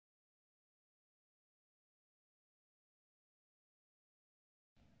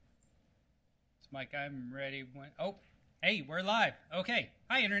mic. I'm ready. Oh, hey, we're live. Okay.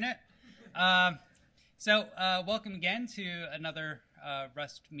 Hi, Internet. Welcome again to another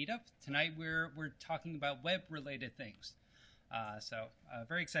Rust meetup. Tonight we're talking about web-related things.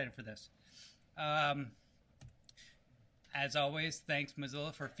 Very excited for this. As always, thanks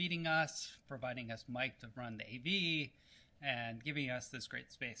Mozilla for feeding us, providing us mic to run the AV, and giving us this great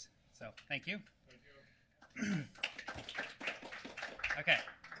space. So thank you. Thank you. Okay.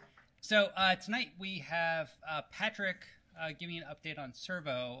 So tonight we have Patrick giving an update on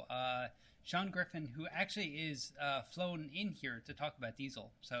Servo, Sean Griffin, who actually is flown in here to talk about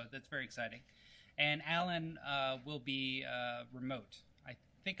Diesel, so that's very exciting. And Alan will be remote. I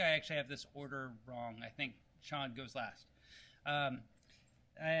think I actually have this order wrong. I think Sean goes last.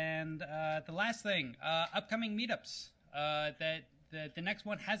 The last thing, upcoming meetups. The next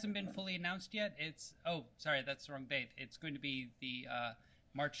one hasn't been fully announced yet. Oh, sorry, that's the wrong date. It's going to be the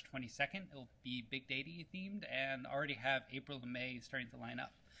March 22nd. It'll be Big Data themed, and already have April and May starting to line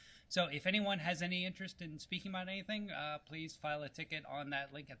up. So if anyone has any interest in speaking about anything, please file a ticket on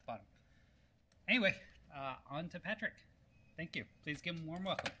that link at the bottom. Anyway, on to Patrick. Thank you. Please give him a warm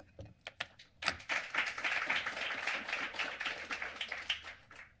welcome.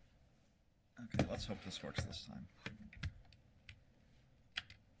 Okay, let's hope this works this time.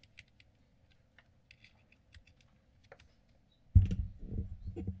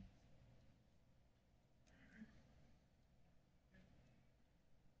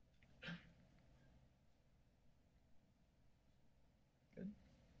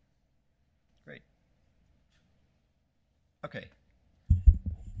 Great. Okay.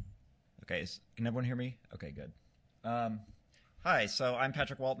 Okay, can everyone hear me? Okay, good. Hi, so I'm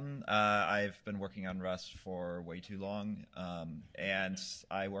Patrick Walton. I've been working on Rust for way too long, and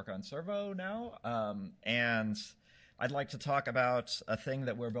I work on Servo now, and I'd like to talk about a thing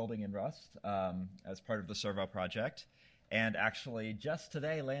that we're building in Rust as part of the Servo project, and actually just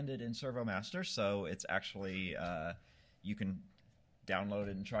today landed in Servo Master, so it's actually, you can download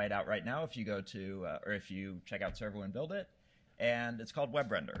it and try it out right now if you go to, or if you check out Servo and build it, and it's called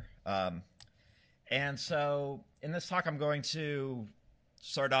WebRender. And so in this talk, I'm going to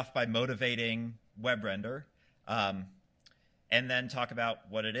start off by motivating WebRender, and then talk about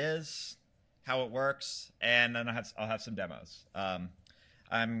what it is, how it works, and then I'll have some demos.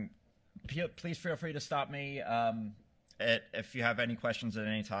 Please feel free to stop me if you have any questions at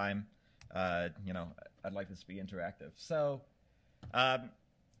any time. I'd like this to be interactive. So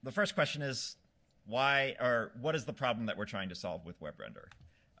the first question is what is the problem that we're trying to solve with WebRender?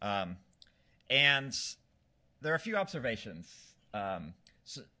 And there are a few observations.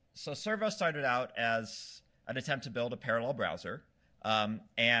 So Servo started out as an attempt to build a parallel browser,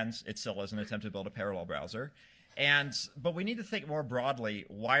 and it still is an attempt to build a parallel browser. But we need to think more broadly,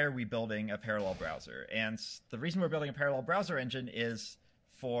 why are we building a parallel browser? And the reason we're building a parallel browser engine is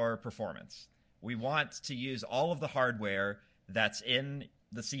for performance. We want to use all of the hardware that's in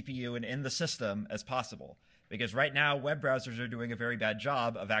the CPU and in the system as possible. Because right now, web browsers are doing a very bad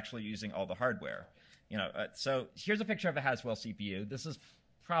job of actually using all the hardware. So here's a picture of a Haswell CPU. This is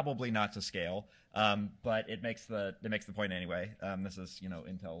probably not to scale, but it makes the point anyway. This is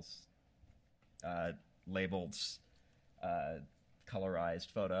Intel's labeled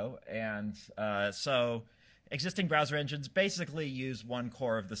colorized photo, and so existing browser engines basically use one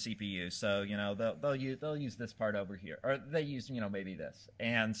core of the CPU. So they'll use this part over here, or they use maybe this,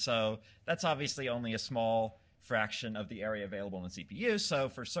 and so that's obviously only a small fraction of the area available in the CPU. So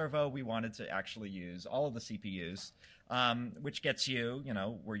for Servo, we wanted to actually use all of the CPUs, which gets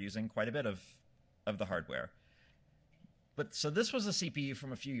we're using quite a bit of the hardware. So this was a CPU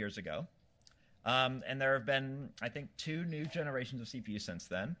from a few years ago, and there have been, I think, 2 new generations of CPUs since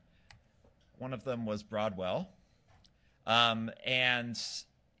then. One of them was Broadwell, and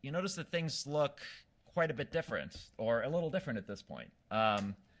you notice that things look quite a bit different, or a little different at this point.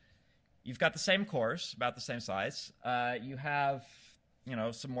 You've got the same cores, about the same size. You have,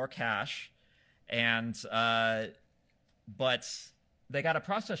 some more cache, but they got a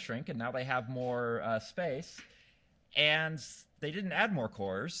process shrink, and now they have more space. And they didn't add more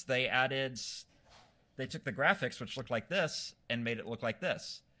cores. They took the graphics, which looked like this, and made it look like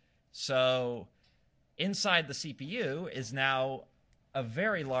this. So inside the CPU is now a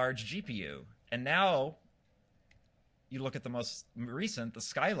very large GPU, and now you look at the most recent, the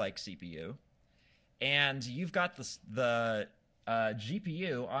Skylake CPU, and you've got the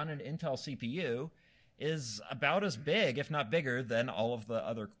GPU on an Intel CPU is about as big, if not bigger, than all of the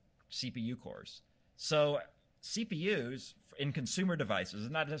other CPU cores. So CPUs in consumer devices,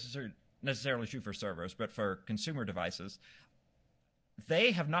 not necessarily true for servers, but for consumer devices,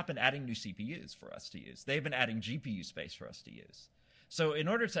 they have not been adding new CPUs for us to use. They've been adding GPU space for us to use. So in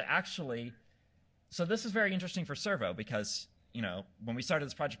order to actually, so this is very interesting for Servo because, you know, when we started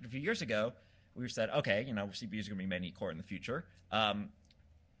this project a few years ago, we said, okay, you know, CPUs are going to be many core in the future.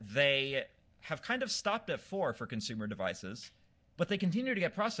 They have kind of stopped at 4 for consumer devices, but they continue to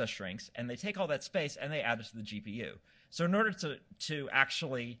get process shrinks, and they take all that space and they add it to the GPU. So in order to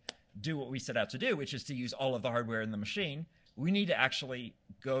actually do what we set out to do, which is to use all of the hardware in the machine, we need to actually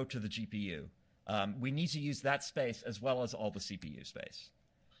go to the GPU. We need to use that space as well as all the CPU space.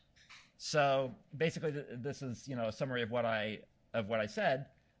 So basically, this is, you know, a summary of what I said.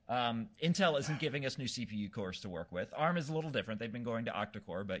 Intel isn't giving us new CPU cores to work with. ARM is a little different. They've been going to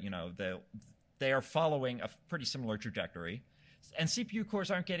octa-core, but, you know, they are following a pretty similar trajectory. And CPU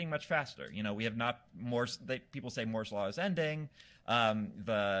cores aren't getting much faster. You know, we have not people say Moore's law is ending.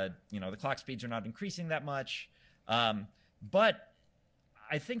 The clock speeds are not increasing that much. But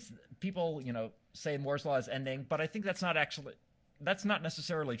I think people, you know, say Moore's law is ending, but I think that's not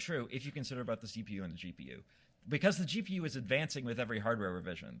necessarily true if you consider about the CPU and the GPU. Because the GPU is advancing with every hardware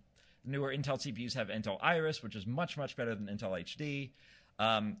revision. The newer Intel CPUs have Intel Iris, which is much, much better than Intel HD,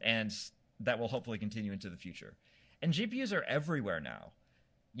 and that will hopefully continue into the future. And GPUs are everywhere now.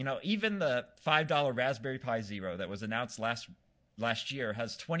 You know, even the $5 Raspberry Pi Zero that was announced last year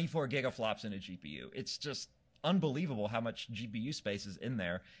has 24 gigaflops in a GPU. It's just unbelievable how much GPU space is in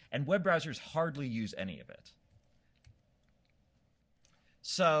there, and web browsers hardly use any of it.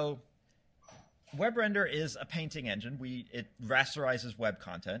 So WebRender is a painting engine. It rasterizes web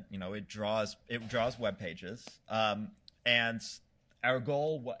content. You know, it draws web pages. And our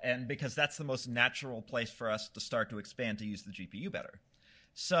goal, and because that's the most natural place for us to start to expand to use the GPU better.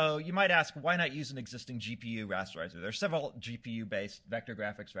 So you might ask, why not use an existing GPU rasterizer? There are several GPU-based vector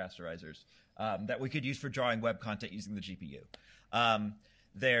graphics rasterizers that we could use for drawing web content using the GPU.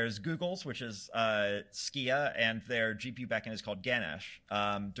 There's Google's, which is Skia, and their GPU backend is called Ganesh.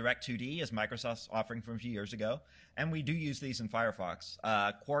 Direct2D is Microsoft's offering from a few years ago, and we do use these in Firefox.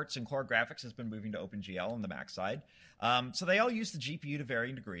 Quartz and Core Graphics has been moving to OpenGL on the Mac side. So they all use the GPU to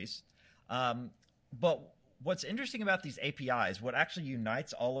varying degrees. But what's interesting about these APIs, what actually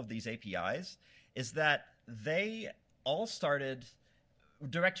unites all of these APIs, is that they all started,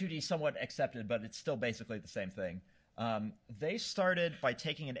 Direct2D somewhat accepted, but it's still basically the same thing. They started by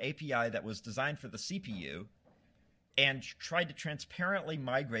taking an API that was designed for the CPU and tried to transparently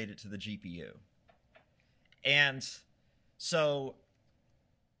migrate it to the GPU. And so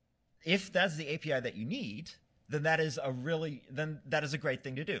if that's the API that you need, then that is a great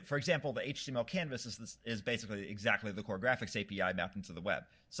thing to do. For example, the HTML canvas is basically exactly the Core Graphics API mapped into the web.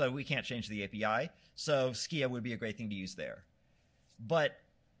 So we can't change the API. So Skia would be a great thing to use there. But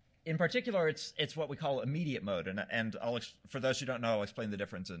in particular, it's what we call immediate mode, and for those who don't know, I'll explain the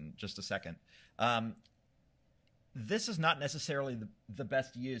difference in just a second. This is not necessarily the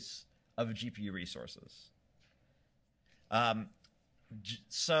best use of GPU resources.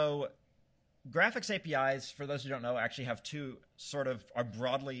 So graphics APIs, for those who don't know, actually have are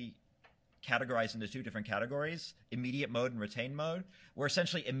broadly categorized into 2 different categories: immediate mode and retained mode. Where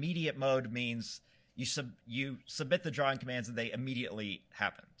essentially immediate mode means you submit the drawing commands and they immediately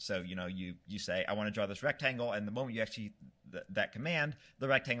happen. So, you know, you say, I want to draw this rectangle, and the moment you execute that command, the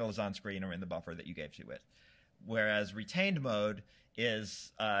rectangle is on screen or in the buffer that you gave to it. Whereas retained mode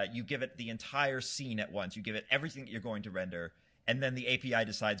is you give it the entire scene at once. You give it everything that you're going to render, and then the API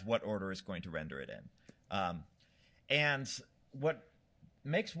decides what order it's going to render it in. And what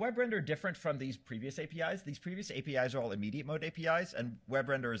makes WebRender different from these previous APIs are all immediate mode APIs, and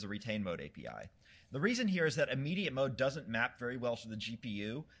WebRender is a retained mode API. The reason here is that immediate mode doesn't map very well to the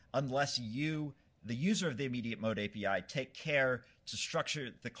GPU unless you, the user of the immediate mode API, take care to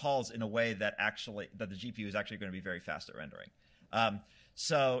structure the calls in a way that the GPU is actually going to be very fast at rendering.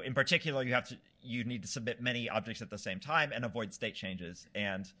 So in particular, you need to submit many objects at the same time and avoid state changes.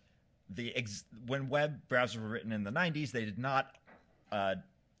 And when web browsers were written in the 90s, they were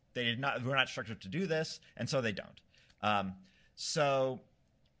not structured to do this, and so they don't. So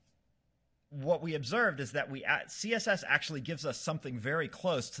what we observed is that CSS actually gives us something very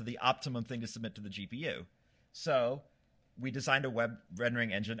close to the optimum thing to submit to the GPU. So we designed a web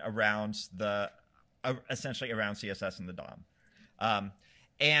rendering engine around essentially around CSS and the DOM.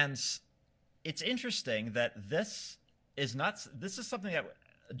 And it's interesting that this is something that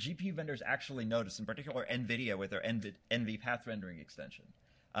GPU vendors actually notice, in particular NVIDIA with their NV path rendering extension.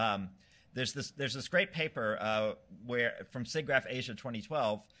 There's this great paper from SIGGRAPH Asia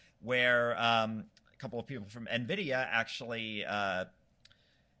 2012 where a couple of people from NVIDIA actually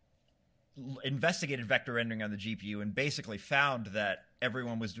investigated vector rendering on the GPU and basically found that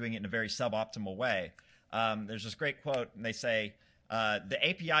everyone was doing it in a very suboptimal way. There's this great quote, and they say, the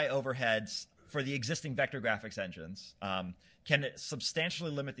API overheads for the existing vector graphics engines can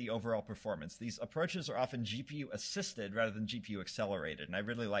substantially limit the overall performance. These approaches are often GPU assisted rather than GPU accelerated, and I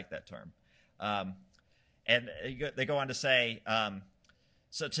really like that term. And they go on to say,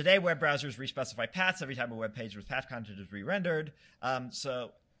 so today web browsers respecify paths every time a web page with path content is re-rendered.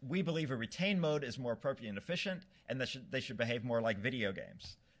 So we believe a retain mode is more appropriate and efficient, and that they should behave more like video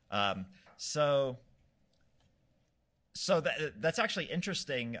games. So that's actually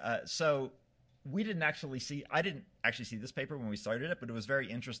interesting. So I didn't actually see this paper when we started it, but it was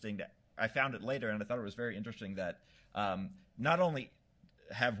very interesting that I found it later, and I thought it was very interesting that not only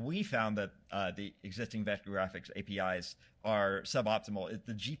have we found that the existing vector graphics APIs are suboptimal,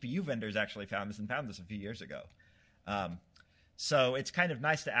 the GPU vendors actually found this a few years ago. So it's kind of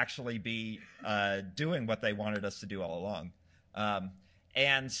nice to actually be doing what they wanted us to do all along.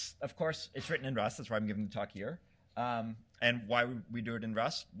 And of course, it's written in Rust. That's why I'm giving the talk here. And why we do it in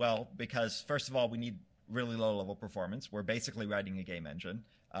Rust? Well, because first of all, we need really low-level performance. We're basically writing a game engine.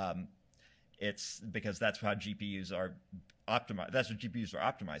 It's because that's how GPUs are optimized. That's what GPUs are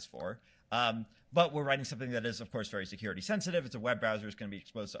optimized for. But we're writing something that is, of course, very security sensitive. It's a web browser. It's going to be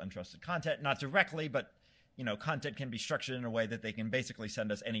exposed to untrusted content, not directly, but content can be structured in a way that they can basically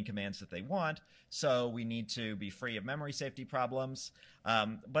send us any commands that they want. So we need to be free of memory safety problems.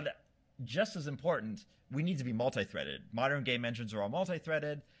 But just as important, we need to be multi-threaded. Modern game engines are all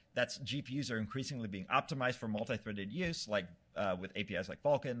multi-threaded. GPUs are increasingly being optimized for multi-threaded use, like with APIs like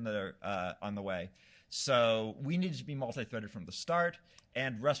Vulkan that are on the way. So we needed to be multi-threaded from the start,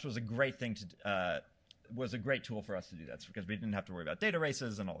 and Rust was a great was a great tool for us to do that, because we didn't have to worry about data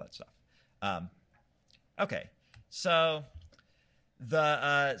races and all that stuff. Okay, so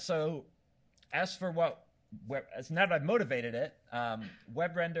as for now that I've motivated it,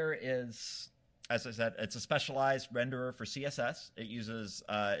 WebRender is, as I said, it's a specialized renderer for CSS. It uses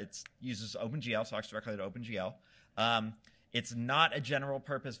OpenGL, talks directly to OpenGL. It's not a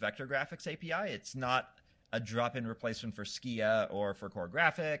general-purpose vector graphics API. It's not a drop-in replacement for Skia or for Core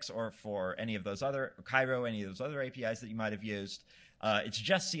Graphics or for any of those other Cairo, any of those other APIs that you might have used. It's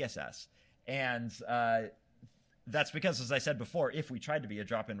just CSS, and that's because, as I said before, if we tried to be a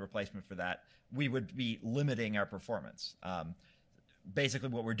drop-in replacement for that, we would be limiting our performance. Basically,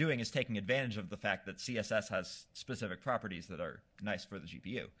 what we're doing is taking advantage of the fact that CSS has specific properties that are nice for the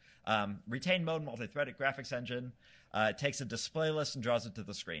GPU. Retain mode, multi-threaded graphics engine, takes a display list and draws it to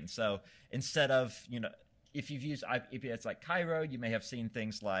the screen. So instead of, if you've used APIs like Cairo, you may have seen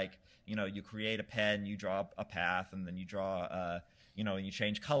things like, you create a pen, you draw a path, and then you draw, and you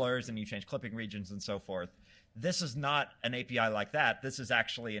change colors and you change clipping regions and so forth. This is not an API like that. This is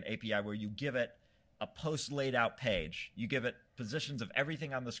actually an API where you give it a post-laid out page. You give it positions of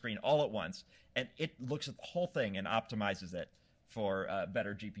everything on the screen all at once, and it looks at the whole thing and optimizes it for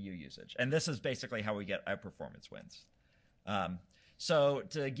better GPU usage. And this is basically how we get our performance wins. So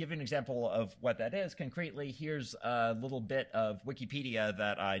to give you an example of what that is, concretely, here's a little bit of Wikipedia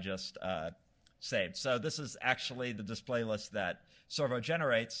that I just saved. So this is actually the display list that Servo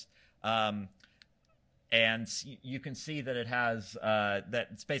generates. And you can see that it has that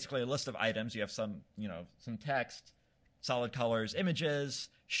it's basically a list of items. You have some text, solid colors, images,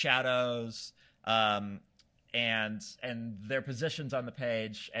 shadows, and their positions on the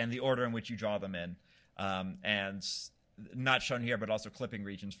page and the order in which you draw them in, and not shown here, but also clipping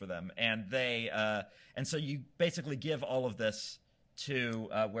regions for them. And and so you basically give all of this to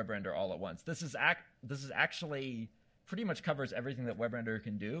WebRender all at once. This is actually pretty much covers everything that WebRender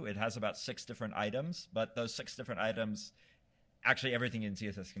can do. It has about 6 different items, but those 6 different items, actually everything in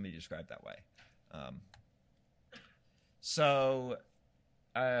CSS can be described that way. So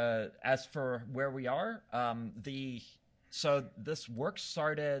as for where we are, so this work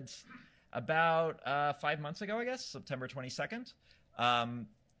started about 5 months ago, I guess, September 22nd.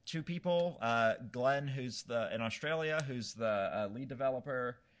 2 people, Glenn, who's in Australia, who's the lead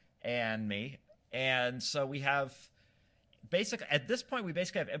developer, and me. And so we have at this point, we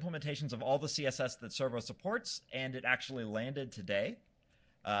basically have implementations of all the CSS that Servo supports, and it actually landed today.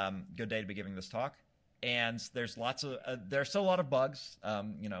 Good day to be giving this talk. And there's still a lot of bugs.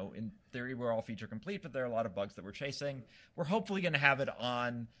 In theory, we're all feature complete, but there are a lot of bugs that we're chasing. We're hopefully going to have it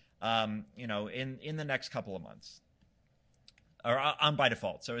on, in the next couple of months, or on by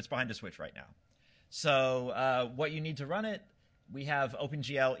default. So it's behind a switch right now. So what you need to run it. We have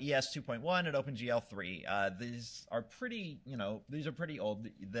OpenGL ES 2.1 and OpenGL 3. These are pretty old.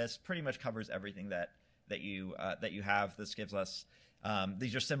 This pretty much covers everything that you have. This gives us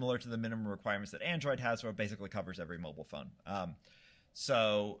These are similar to the minimum requirements that Android has, where it basically covers every mobile phone.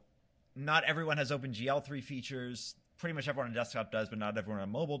 So not everyone has OpenGL3 features. Pretty much everyone on desktop does, but not everyone on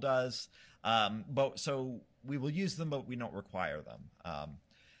mobile does. So we will use them, but we don't require them.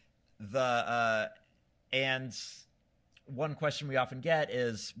 And one question we often get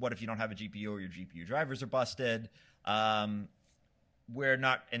is, what if you don't have a GPU or your GPU drivers are busted? We're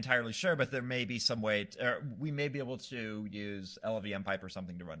not entirely sure, but there may be some way, we may be able to use LLVM pipe or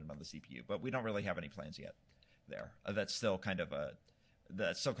something to run it on the CPU, but we don't really have any plans yet there. That's still kind of an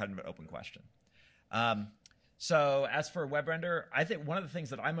open question. So as for WebRender, I think one of the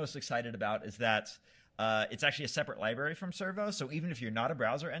things that I'm most excited about is that it's actually a separate library from Servo. So even if you're not a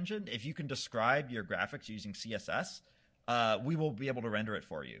browser engine, if you can describe your graphics using CSS, we will be able to render it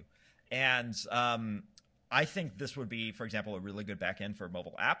for you. And I think this would be, for example, a really good backend for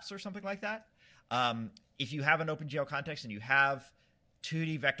mobile apps or something like that. If you have an OpenGL context and you have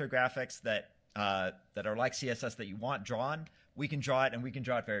 2D vector graphics that are like CSS that you want drawn, we can draw it, and we can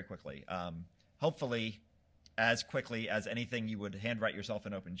draw it very quickly. Hopefully, as quickly as anything you would handwrite yourself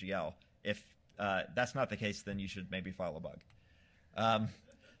in OpenGL. If that's not the case, then you should maybe file a bug.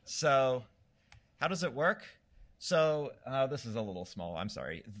 So how does it work? So this is a little small, I'm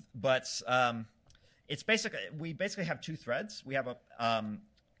sorry. But it's we basically have two threads. We have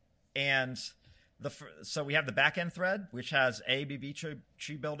so we have the backend thread, which has ABB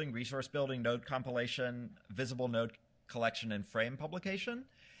tree building, resource building, node compilation, visible node collection, and frame publication.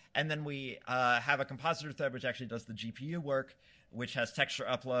 And then we have a compositor thread, which actually does the GPU work, which has texture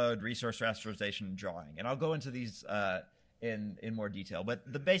upload, resource rasterization, and drawing. And I'll go into these in more detail.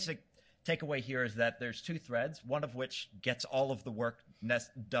 But the basic takeaway here is that there's two threads, one of which gets all of the work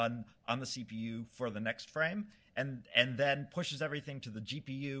done on the CPU for the next frame, and then pushes everything to the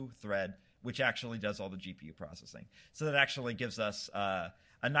GPU thread, which actually does all the GPU processing. So that actually gives us a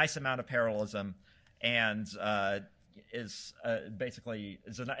nice amount of parallelism, and is a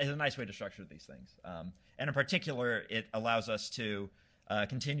nice way to structure these things. And in particular, it allows us to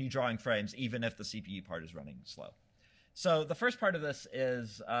continue drawing frames even if the CPU part is running slow. So the first part of this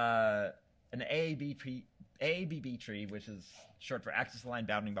is an AABB tree, which is short for Axis Aligned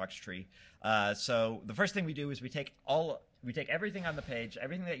Bounding Box Tree. So the first thing we do is we take everything on the page,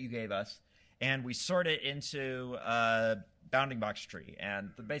 everything that you gave us, and we sort it into a bounding box tree. And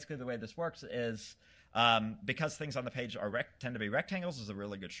basically the way this works is, because things on the page tend to be rectangles, is a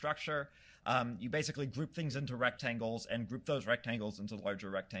really good structure. You basically group things into rectangles and group those rectangles into larger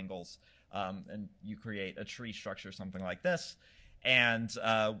rectangles, and you create a tree structure, something like this. And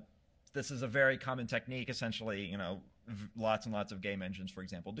this is a very common technique. Essentially, lots and lots of game engines, for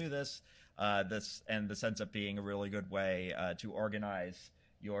example, do this. This ends up being a really good way to organize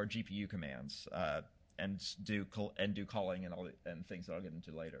your GPU commands and do calling and things that I'll get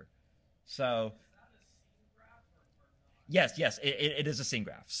into later. So. Yes, it is a scene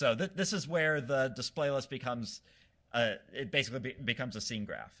graph. So this is where the display list becomes, it basically becomes a scene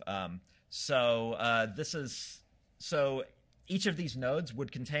graph. So each of these nodes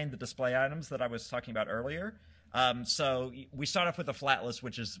would contain the display items that I was talking about earlier. So we start off with a flat list,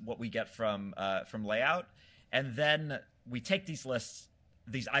 which is what we get from layout, and then we take these lists,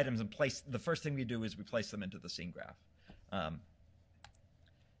 these items, and the first thing we do is we place them into the scene graph.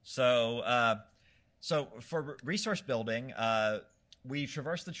 So for resource building, we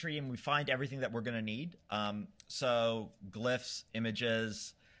traverse the tree and we find everything that we're going to need. So glyphs,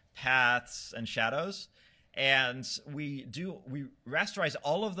 images, paths, and shadows. And we rasterize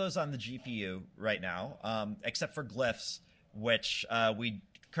all of those on the GPU right now, except for glyphs, which we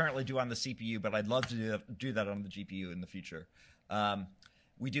currently do on the CPU, but I'd love to do that on the GPU in the future.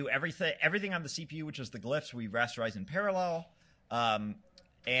 We do everything on the CPU, which is the glyphs, we rasterize in parallel.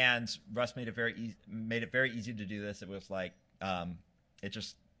 And Rust made it very easy to do this. It was like it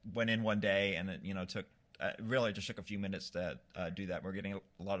just went in one day, and it took really just took a few minutes to do that. We're getting a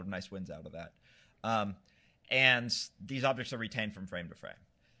lot of nice wins out of that. And these objects are retained from frame to frame.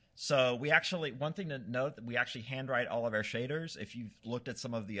 So one thing to note, that we actually handwrite all of our shaders. If you've looked at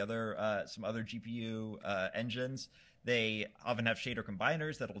some other GPU engines, they often have shader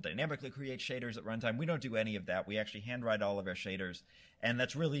combiners that will dynamically create shaders at runtime. We don't do any of that. We actually handwrite all of our shaders, and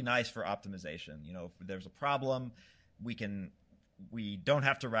that's really nice for optimization. If there's a problem, we don't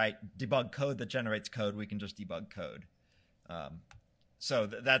have to debug code that generates code. We can just debug code. So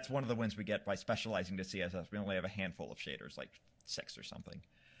that's one of the wins we get by specializing to CSS. We only have a handful of shaders, like 6 or something.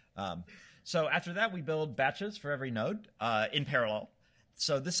 So after that, we build batches for every node in parallel.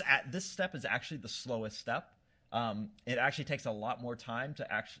 So this step is actually the slowest step. It actually takes a lot more time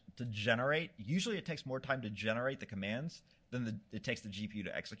to generate. Usually it takes more time to generate the commands than it takes the GPU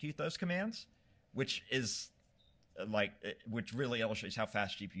to execute those commands, which is which really illustrates how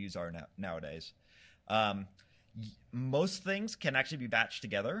fast GPUs are nowadays. Most things can actually be batched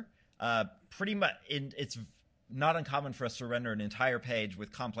together. Pretty much, it's not uncommon for us to render an entire page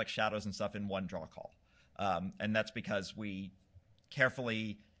with complex shadows and stuff in one draw call, and that's because we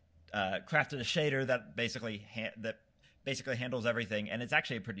carefully crafted a shader that basically handles everything, and it's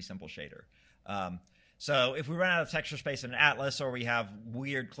actually a pretty simple shader. So if we run out of texture space in an atlas, or we have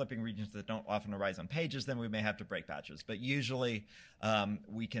weird clipping regions that don't often arise on pages, then we may have to break batches. But usually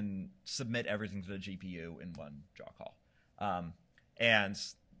we can submit everything to the GPU in one draw call. And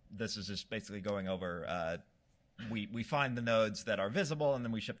this is just basically going over, we find the nodes that are visible, and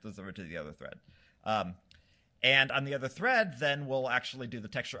then we ship those over to the other thread. And on the other thread, then we'll actually do the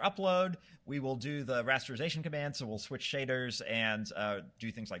texture upload. We will do the rasterization command, so we'll switch shaders and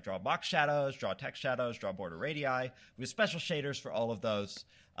do things like draw box shadows, draw text shadows, draw border radii. We have special shaders for all of those.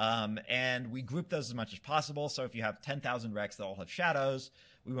 And we group those as much as possible. So if you have 10,000 recs that all have shadows,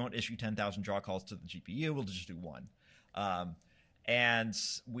 we won't issue 10,000 draw calls to the GPU. We'll just do one. And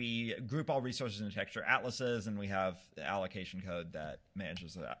we group all resources into texture atlases, and we have the allocation code that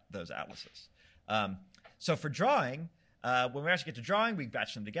manages those atlases. So for drawing, when we actually get to drawing, we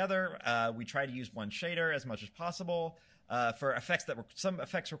batch them together. We try to use one shader as much as possible. For effects some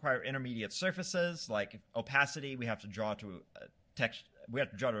effects require intermediate surfaces, like opacity. We have to draw to a text. We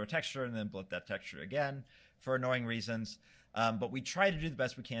have to draw to a texture and then blip that texture again for annoying reasons. But we try to do the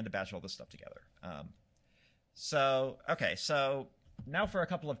best we can to batch all this stuff together. So now for a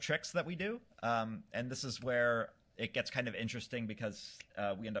couple of tricks that we do, and this is where it gets kind of interesting because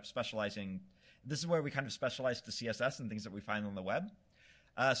we end up specializing. This is where we kind of specialize to CSS and things that we find on the web.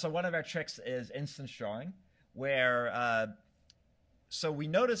 So one of our tricks is instance drawing, where so we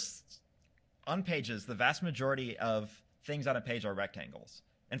notice on pages the vast majority of things on a page are rectangles.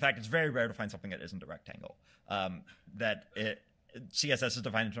 In fact, it's very rare to find something that isn't a rectangle. CSS is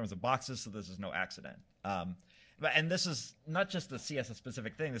defined in terms of boxes, so this is no accident. And this is not just a CSS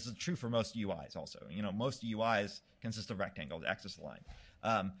specific thing. This is true for most UIs also. Most UIs consist of rectangles, axis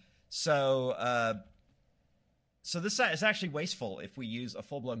aligned. So this is actually wasteful if we use a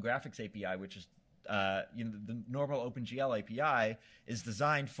full-blown graphics API, which is the normal OpenGL API is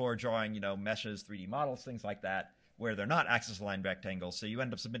designed for drawing meshes, 3D models, things like that, where they're not axis-aligned rectangles. So you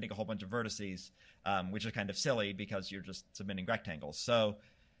end up submitting a whole bunch of vertices, which is kind of silly because you're just submitting rectangles. So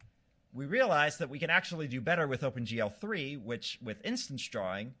we realized that we can actually do better with OpenGL 3, which with instance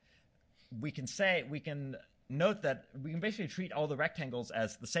drawing, we can note that we can basically treat all the rectangles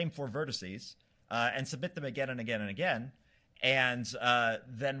as the same 4 vertices and submit them again and again and again. And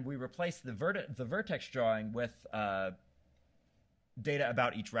then we replace the vertex drawing with data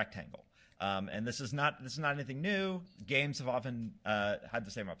about each rectangle. And this is not anything new. Games have often had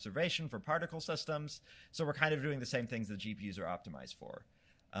the same observation for particle systems. So we're kind of doing the same things that GPUs are optimized for.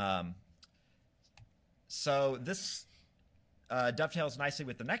 So this dovetails nicely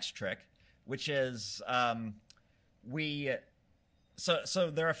with the next trick, which is so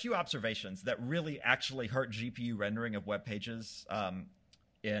there are a few observations that really actually hurt GPU rendering of web pages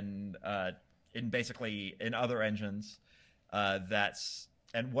in basically in other engines.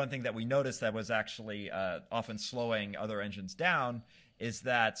 And one thing that we noticed that was actually often slowing other engines down is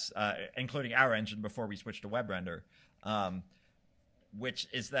that, including our engine before we switched to WebRender, which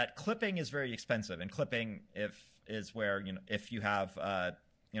is that clipping is very expensive. And clipping is where if you have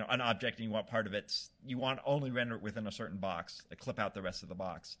an object and you want part of it, you want only render it within a certain box, clip out the rest of the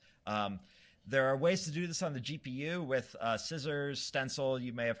box. There are ways to do this on the GPU with scissors, stencil.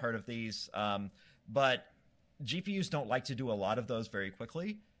 You may have heard of these, but GPUs don't like to do a lot of those very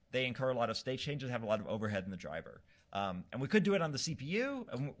quickly. They incur a lot of state changes, have a lot of overhead in the driver. And we could do it on the CPU,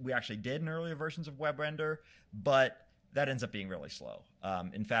 and we actually did in earlier versions of WebRender, but that ends up being really slow.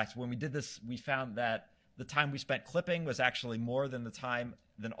 In fact, when we did this, we found that the time we spent clipping was actually more than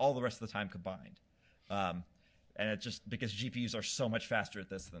all the rest of the time combined. And it's just because GPUs are so much faster at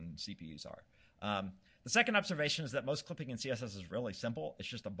this than CPUs are. The second observation is that most clipping in CSS is really simple. It's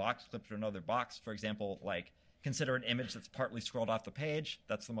just a box clipped to another box. For example, like consider an image that's partly scrolled off the page.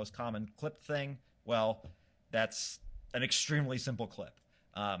 That's the most common clipped thing. Well, that's an extremely simple clip.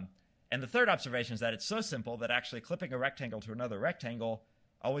 And the third observation is that it's so simple that actually clipping a rectangle to another rectangle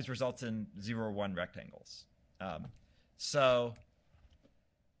always results in 0 or 1 rectangles. So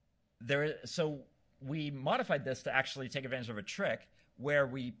we modified this to actually take advantage of a trick where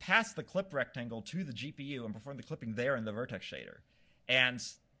we pass the clip rectangle to the GPU and perform the clipping there in the vertex shader. And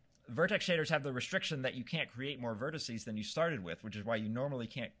vertex shaders have the restriction that you can't create more vertices than you started with, which is why you normally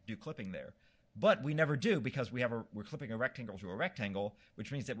can't do clipping there. but we never do because we're clipping a rectangle to a rectangle,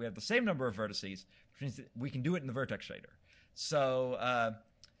 which means that we have the same number of vertices, which means that we can do it in the vertex shader. So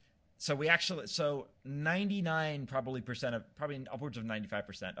 99 probably upwards of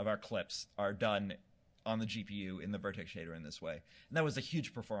 95% of our clips are done on the GPU in the vertex shader in this way, and that was a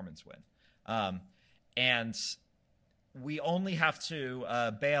huge performance win. And we only have to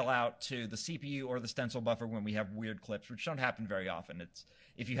bail out to the CPU or the stencil buffer when we have weird clips, which don't happen very often. It's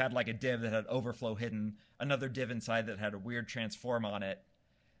if you had like a div that had overflow hidden, another div inside that had a weird transform on it,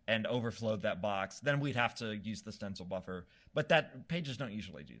 and overflowed that box, then we'd have to use the stencil buffer. But pages don't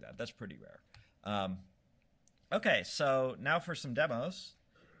usually do that. That's pretty rare. Okay, so now for some demos.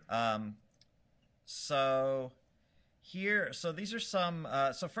 So these are some.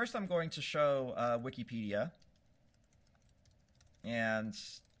 So first, I'm going to show Wikipedia. And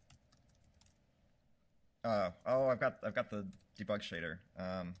I've got the debug shader.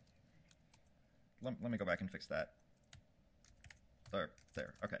 Let me go back and fix that.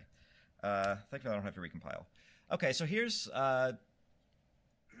 There. Okay. Thankfully I don't have to recompile. Okay, so here's and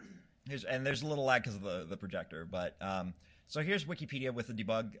there's a little lag because of the projector, but so here's Wikipedia with the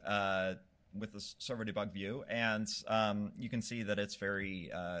debug with the server debug view, and you can see that it's very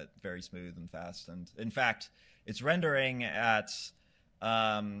smooth and fast, and in fact it's rendering at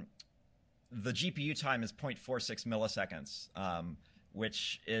the GPU time is 0.46 milliseconds,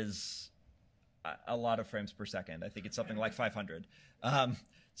 which is a lot of frames per second. I think it's something like 500.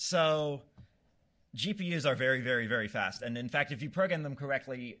 So GPUs are very fast, and in fact, if you program them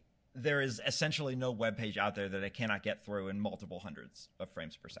correctly, there is essentially no web page out there that it cannot get through in multiple hundreds of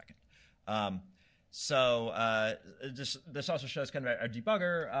frames per second. This also shows kind of our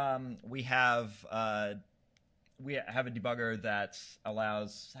debugger. We have a debugger that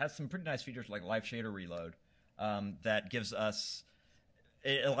has some pretty nice features like live shader reload that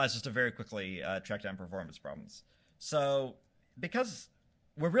allows us to very quickly track down performance problems. So because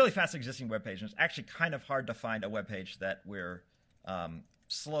we're really fast existing web pages, it's actually kind of hard to find a web page that we're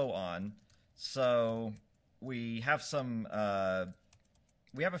slow on. So we have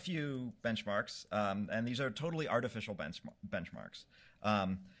a few benchmarks, and these are totally artificial benchmarks.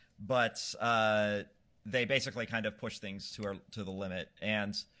 But they basically kind of push things to the limit.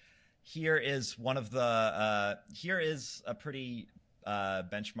 And here is a pretty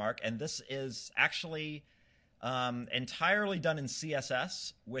benchmark, and this is actually entirely done in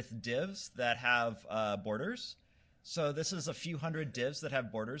CSS with divs that have borders. So this is a few hundred divs that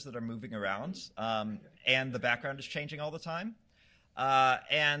have borders that are moving around, and the background is changing all the time.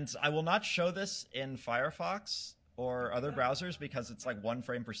 And I will not show this in Firefox or other browsers because it's like 1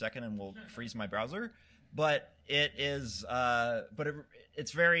 frame per second and will freeze my browser. But it's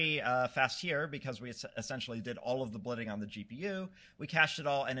very fast here because we essentially did all of the blitting on the GPU. We cached it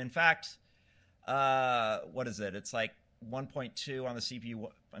all, and in fact, what is it? It's like 1.2 on the CPU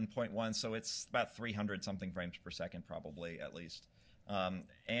and 0.1, so it's about 300 something frames per second, probably at least.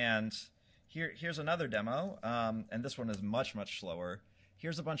 And here's another demo, and this one is much slower.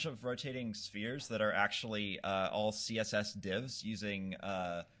 Here's a bunch of rotating spheres that are actually all CSS divs using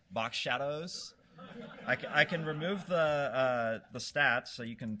box shadows. I can remove the stats so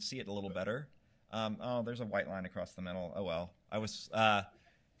you can see it a little better. Oh, there's a white line across the middle. Oh well,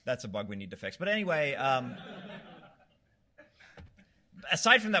 that's a bug we need to fix. But anyway,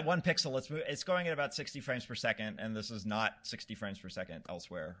 aside from that 1 pixel, it's going at about 60 frames per second, and this is not 60 frames per second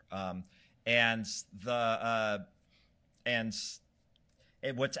elsewhere. What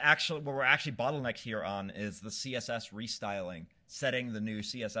we're actually bottlenecked here on is the CSS restyling, setting the new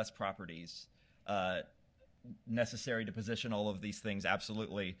CSS properties necessary to position all of these things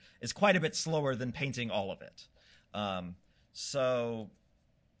absolutely is quite a bit slower than painting all of it. So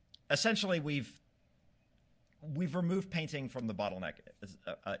essentially we've removed painting from the bottleneck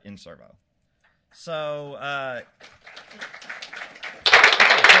in Servo. So that's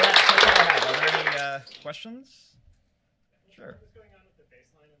all I have. Are there any questions? Sure. What's going on with the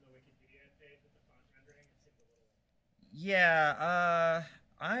baseline on the Wikipedia page with the font rendering? It seems a little... Yeah,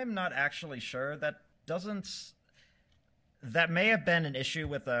 I'm not actually sure. That may have been an issue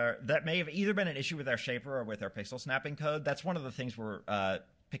with that may have either been an issue with our shaper or with our pixel snapping code. That's one of the things we're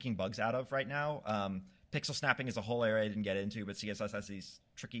picking bugs out of right now. Pixel snapping is a whole area I didn't get into, but CSS has these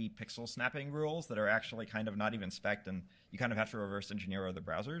tricky pixel snapping rules that are actually kind of not even spec'd, and you kind of have to reverse engineer other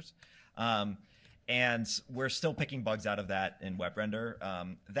browsers. And we're still picking bugs out of that in WebRender.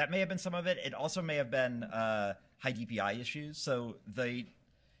 That may have been some of it. It also may have been high DPI issues. So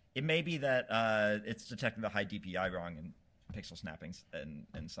it may be that it's detecting the high DPI wrong, pixel snappings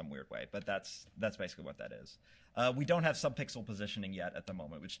in some weird way, but that's basically what that is. We don't have subpixel positioning yet at the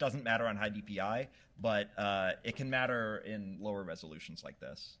moment, which doesn't matter on high DPI, but it can matter in lower resolutions like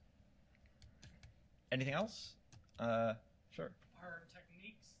this. Anything else? Sure. Are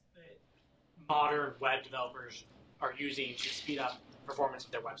techniques that modern web developers are using to speed up performance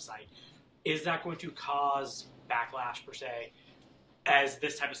of their website, is that going to cause backlash per se as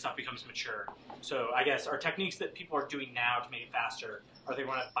this type of stuff becomes mature? So I guess are techniques that people are doing now to make it faster, are they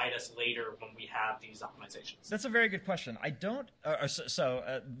going to bite us later when we have these optimizations? That's a very good question. I don't.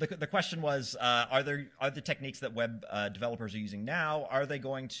 The question was, are the techniques that web developers are using now, are they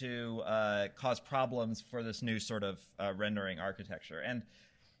going to cause problems for this new sort of rendering architecture? And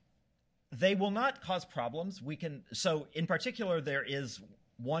they will not cause problems. So in particular, there is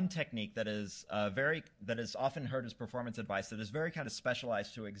one technique that is often heard as performance advice that is very kind of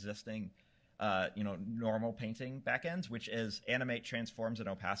specialized to existing normal painting backends, which is animate transforms and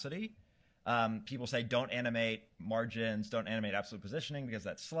opacity. People say don't animate margins, don't animate absolute positioning because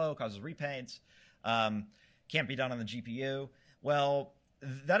that's slow, causes repaints, can't be done on the GPU. Well,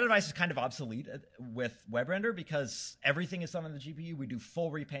 that advice is kind of obsolete with WebRender because everything is done on the GPU. We do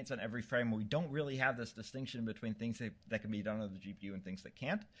full repaints on every frame. We don't really have this distinction between things that can be done on the GPU and things that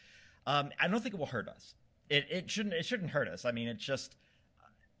can't. I don't think it will hurt us. It shouldn't hurt us. I mean, it's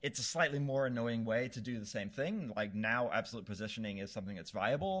a slightly more annoying way to do the same thing. Like now, absolute positioning is something that's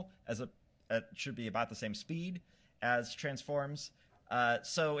viable it should be about the same speed as transforms.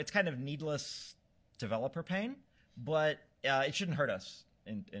 So it's kind of needless developer pain, but it shouldn't hurt us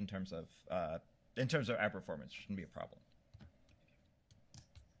in terms of our performance. It shouldn't be a problem.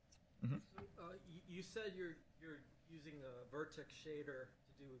 Mm-hmm. You said you're using a vertex shader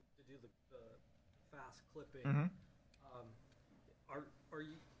to do the fast clipping. Mm-hmm. Are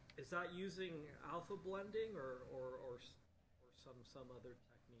you? Is that using alpha blending or some other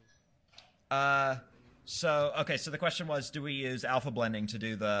technique? So the question was, do we use alpha blending to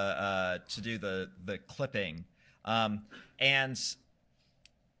do the clipping? And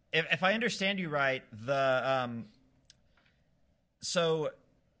if I understand you right, so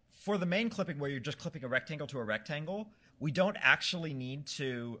for the main clipping where you're just clipping a rectangle to a rectangle, we don't actually need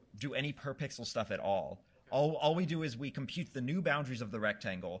to do any per pixel stuff at all. All we do is we compute the new boundaries of the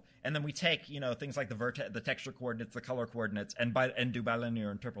rectangle, and then we take things like the texture coordinates, the color coordinates, and do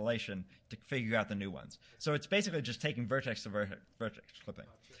bilinear interpolation to figure out the new ones. So it's basically just taking vertex to vertex clipping.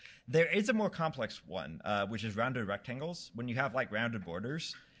 Gotcha. There is a more complex one, which is rounded rectangles. When you have like rounded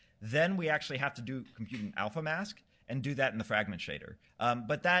borders, then we actually have to compute an alpha mask and do that in the fragment shader.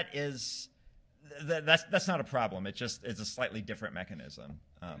 But that's not a problem. It's a slightly different mechanism.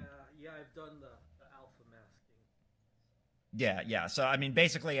 Yeah, I've done the alpha masking. Yeah. So I mean,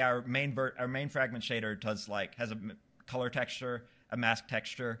 basically, our main fragment shader has a color texture, a mask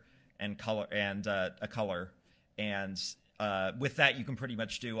texture, and a color, and with that, you can pretty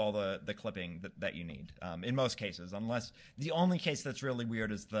much do all the clipping that you need in most cases. Unless the only case that's really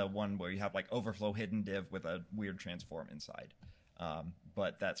weird is the one where you have like overflow hidden div with a weird transform inside,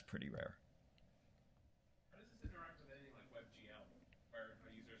 but that's pretty rare. How does this interact with anything like WebGL, where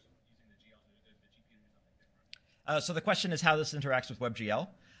users are using the GL to the GPU to do something different? So the question is how this interacts with WebGL,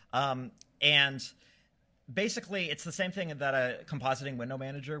 and basically it's the same thing that a compositing window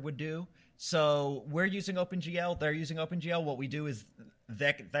manager would do. So we're using OpenGL, they're using OpenGL. What we do is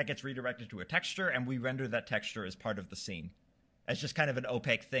that gets redirected to a texture, and we render that texture as part of the scene. It's just kind of an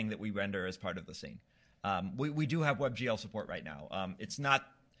opaque thing that we render as part of the scene. We do have WebGL support right now. It's not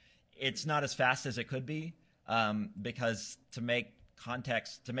as fast as it could be because to make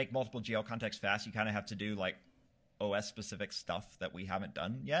multiple GL context fast, you kind of have to do like OS specific stuff that we haven't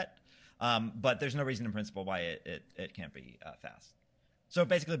done yet. But there's no reason in principle why it can't be fast. So it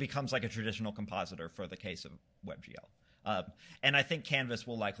basically becomes like a traditional compositor for the case of WebGL. And I think Canvas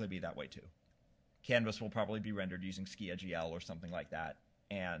will likely be that way too. Canvas will probably be rendered using SkiaGL or something like that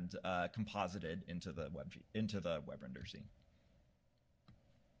and composited into the web render scene.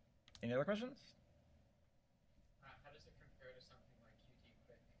 Any other questions? How does it compare to something like Qt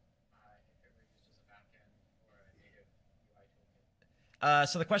Quick if it were used as a backend or a native UI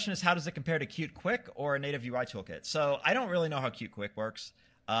toolkit? So the question is, how does it compare to Qt Quick or a native UI toolkit? So I don't really know how Qt Quick works.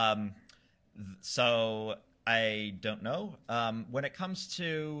 So I don't know. When it comes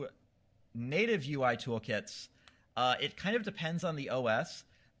to native UI toolkits, it kind of depends on the OS.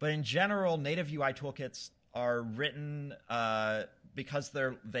 But in general, native UI toolkits are written because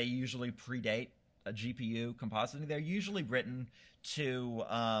they usually predate a GPU compositing. They're usually written to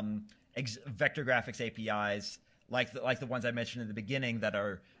vector graphics APIs like the ones I mentioned at the beginning that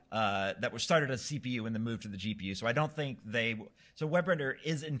are that were started as CPU and then moved to the GPU. So I don't think so WebRender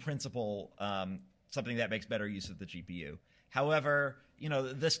is in principle something that makes better use of the GPU. However,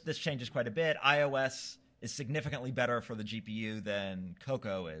 this changes quite a bit. iOS is significantly better for the GPU than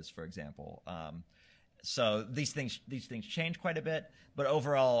Cocoa is, for example. So these things change quite a bit, but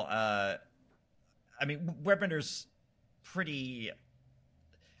overall, WebRender's pretty.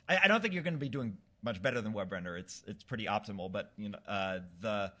 I don't think you're going to be doing much better than WebRender. It's pretty optimal, but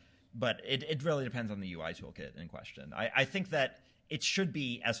it really depends on the UI toolkit in question. I think that it should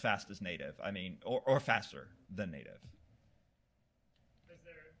be as fast as native. Or faster than native. Has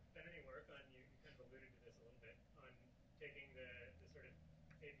there been any work on, you kind of alluded to this a little bit, on taking the sort of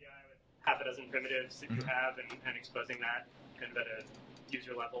API with half a dozen primitives that you have and exposing that kind of at a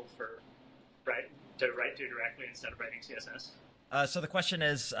user level to write to directly instead of writing CSS? So the question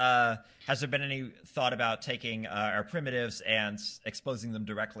is, has there been any thought about taking our primitives and exposing them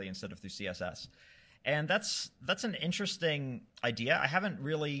directly instead of through CSS? And that's an interesting idea. I haven't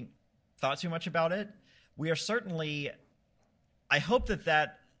really thought too much about it. We are certainly. I hope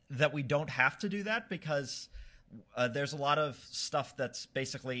that we don't have to do that, because there's a lot of stuff that's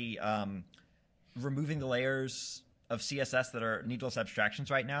basically removing the layers of CSS that are needless abstractions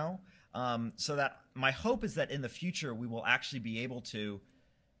right now. So that my hope is that in the future we will actually be able to,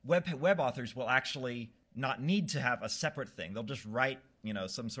 web authors will actually not need to have a separate thing. They'll just write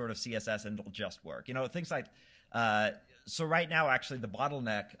some sort of CSS and it'll just work. Things like so right now actually the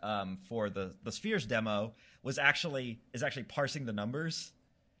bottleneck for the spheres demo is actually parsing the numbers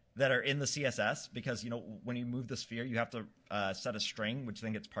that are in the CSS, because when you move the sphere you have to set a string which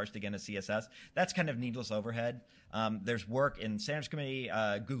then gets parsed again as CSS. That's kind of needless overhead. There's work in standards committee.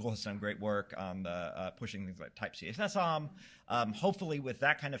 Google has done great work on the pushing things like type CSS hopefully with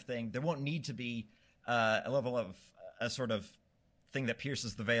that kind of thing there won't need to be a level of a sort of thing that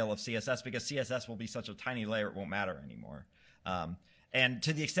pierces the veil of CSS, because CSS will be such a tiny layer it won't matter anymore. And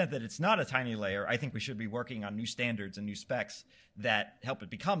to the extent that it's not a tiny layer, I think we should be working on new standards and new specs that help it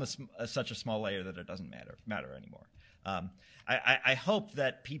become such a small layer that it doesn't matter anymore. I hope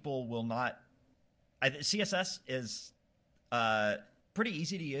that people will not. CSS is pretty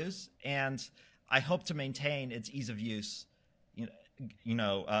easy to use, and I hope to maintain its ease of use,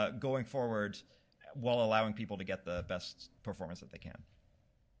 going forward, while allowing people to get the best performance that they can.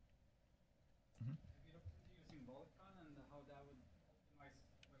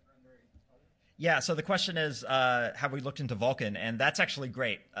 Yeah, so the question is, have we looked into Vulkan? And that's actually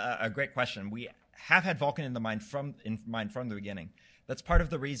a great question. We have had Vulkan in mind from the beginning. That's part of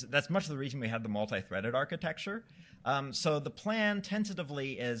the reason. That's much of the reason we had the multi-threaded architecture. So the plan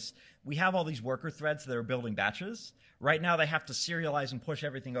tentatively is we have all these worker threads that are building batches. Right now they have to serialize and push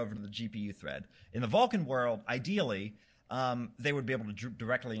everything over to the GPU thread. In the Vulkan world, ideally, they would be able to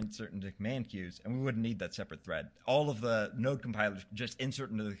directly insert into command queues, and we wouldn't need that separate thread. All of the node compilers just insert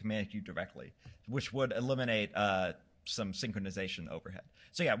into the command queue directly, which would eliminate some synchronization overhead.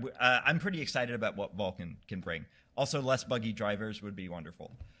 So yeah, I'm pretty excited about what Vulkan can bring. Also, less buggy drivers would be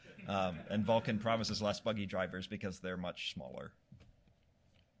wonderful. And Vulkan promises less buggy drivers because they're much smaller.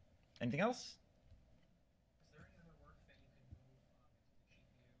 Anything else? Is there any other work that you can move to the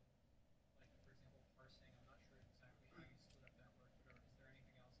GPU? Like, for example, parsing. I'm not sure exactly how you split up that work, but is there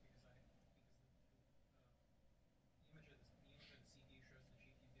anything else? Because the image of the CPU shows the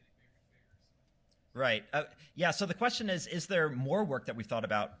GPU getting bigger and bigger. So. Right. Yeah, so the question is there more work that we thought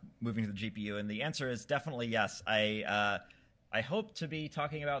about moving to the GPU? And the answer is definitely yes. I hope to be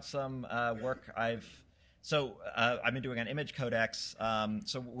talking about some work I've been doing on image codecs.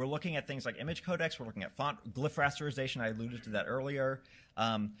 So we're looking at things like image codecs. We're looking at font glyph rasterization. I alluded to that earlier.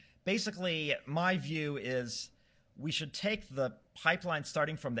 Basically, my view is we should take the pipeline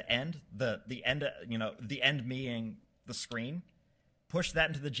starting from the end, the end being the screen, push that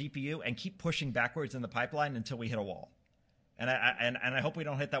into the GPU, and keep pushing backwards in the pipeline until we hit a wall. And I hope we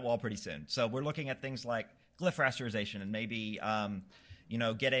don't hit that wall pretty soon. So we're looking at things like glyph rasterization and maybe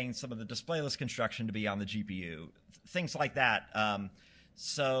getting some of the displayless construction to be on the GPU, things like that.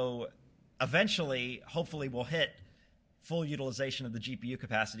 So eventually, hopefully, we'll hit full utilization of the GPU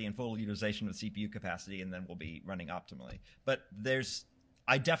capacity and full utilization of the CPU capacity, and then we'll be running optimally. But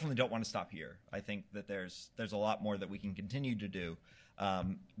I definitely don't want to stop here. I think that there's a lot more that we can continue to do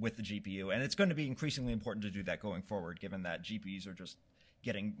with the GPU, and it's going to be increasingly important to do that going forward, given that GPUs are just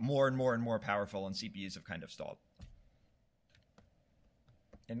getting more and more and more powerful, and CPUs have kind of stalled.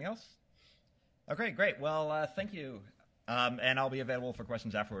 Anything else? Okay, great. Well, thank you, and I'll be available for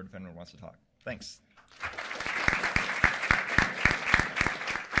questions afterward if anyone wants to talk. Thanks.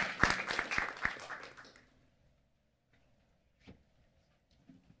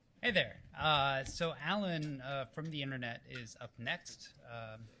 Hey there. So Alan from the internet is up next.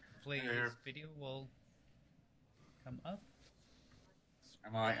 Hopefully his video will come up.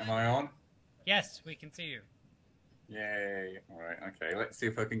 Am I on? Yes, we can see you. Yay! All right. Okay. Let's see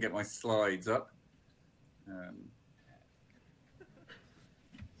if I can get my slides up.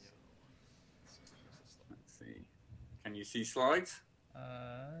 Let's see. Can you see slides?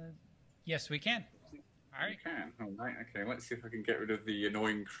 Yes, we can. All right. You can. All right. Okay. Let's see if I can get rid of the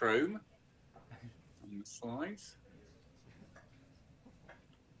annoying Chrome on the slides.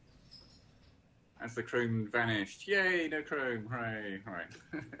 As the Chrome vanished. Yay! No Chrome. Hooray! All right.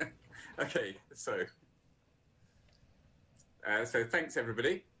 Okay. So thanks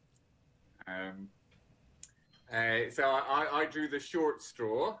everybody. So I drew the short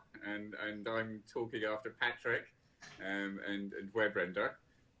straw, and I'm talking after Patrick and WebRender.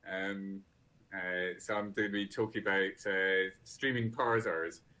 So I'm going to be talking about streaming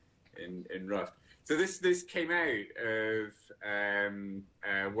parsers in Rust. So this came out of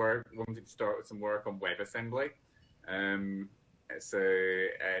wanting to start with some work on WebAssembly. And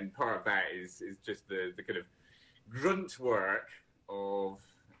part of that is just the kind of grunt work of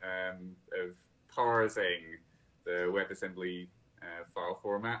parsing the WebAssembly file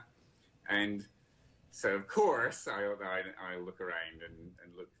format. And so, of course, I look around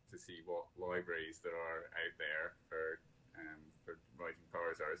and look to see what libraries there are out there for writing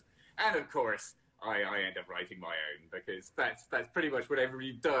parsers. And, of course, I end up writing my own, because that's pretty much what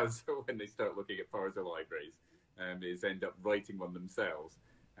everybody does when they start looking at parser libraries, is end up writing one themselves.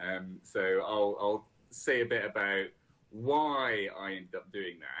 So I'll say a bit about why I ended up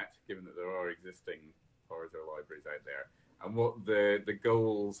doing that, given that there are existing parser libraries out there, and what the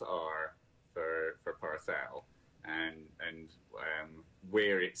goals are for Parcel, and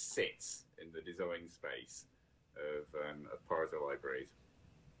where it sits in the design space of parser libraries.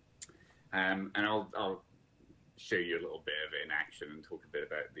 And I'll show you a little bit of it in action and talk a bit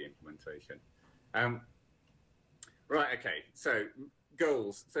about the implementation. Right, okay, so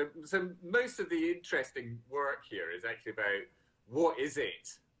goals. So most of the interesting work here is actually about what is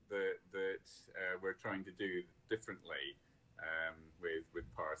it that we're trying to do differently with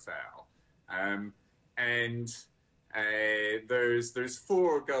Parcel. And there's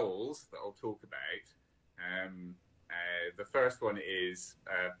 4 goals that I'll talk about. The first one is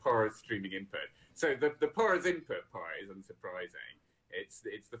parse streaming input. So the parse input part is unsurprising. It's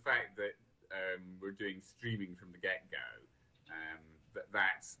the fact that we're doing streaming from the get-go.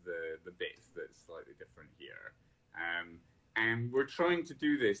 That's the bit that's slightly different here. And we're trying to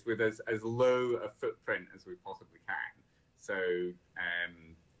do this with as low a footprint as we possibly can. So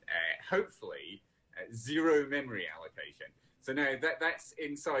hopefully 0 memory allocation. So now that's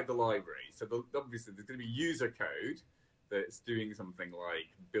inside the library. So obviously there's going to be user code that's doing something like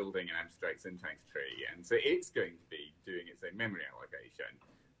building an abstract syntax tree. And so it's going to be doing its own memory allocation.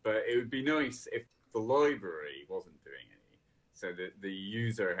 But it would be nice if the library wasn't doing any, so that the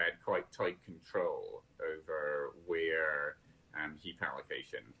user had quite tight control over where heap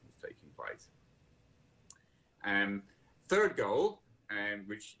allocation was taking place. Third goal,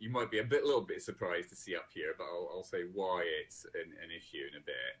 which you might be a little bit surprised to see up here, but I'll say why it's an issue in a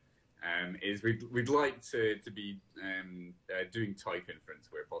bit, is we'd like to be doing type inference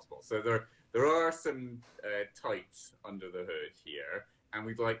where possible. So there are some types under the hood here, and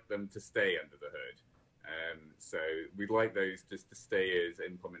we'd like them to stay under the hood. So we'd like those just to stay as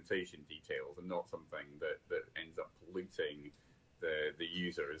implementation details and not something that ends up polluting the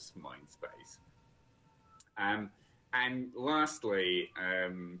user's mind space. And lastly,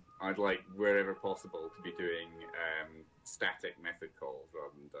 I'd like, wherever possible, to be doing static method calls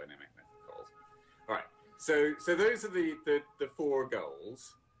rather than dynamic method calls. All right, so those are the 4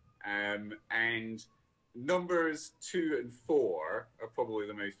 goals, and numbers 2 and 4 are probably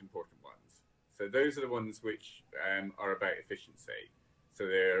the most important ones. So those are the ones which are about efficiency. So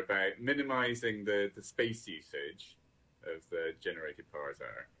they're about minimizing the space usage of the generated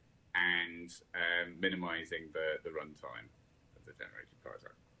parser and minimizing the runtime of the generated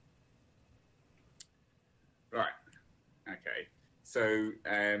parser. Right. Okay. So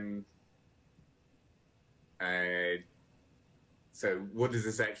so what does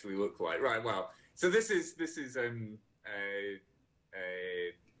this actually look like? Right. Well, so this is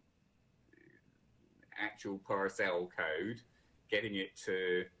actual Parcel code, getting it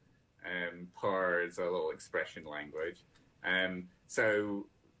to parse a little expression language. So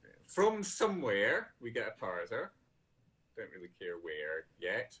from somewhere we get a parser. Don't really care where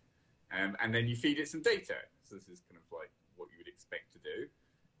yet, and then you feed it some data. So this is kind of like what you would expect to do.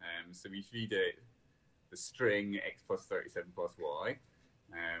 So we feed it the string x plus 37 plus y.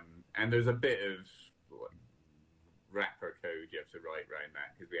 and there's a bit of wrapper code you have to write around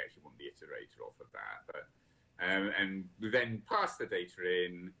that because we actually want the iterator off of that. But and we then pass the data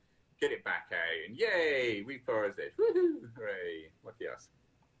in, get it back out, and yay, we parsed it. Woohoo! Hooray! Lucky us.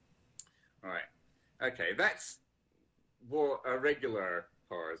 All right. Okay, that's what a regular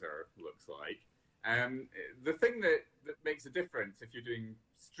parser looks like. The thing that makes a difference if you're doing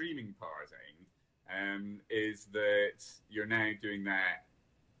streaming parsing is that you're now doing that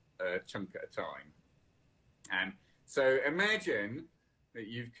a chunk at a time. So imagine that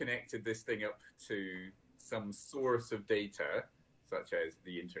you've connected this thing up to some source of data, such as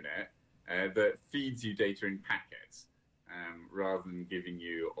the internet, that feeds you data in packets, rather than giving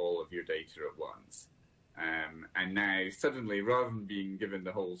you all of your data at once. And now suddenly, rather than being given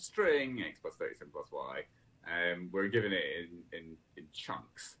the whole string, x plus 37 plus y, we're given it in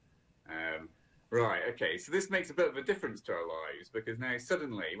chunks. Right, okay, so this makes a bit of a difference to our lives, because now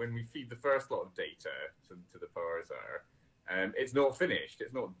suddenly when we feed the first lot of data to the parser, it's not finished,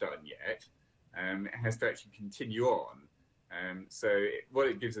 it's not done yet. It has to actually continue on. What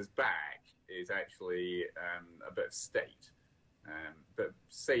it gives us back is actually a bit of state, but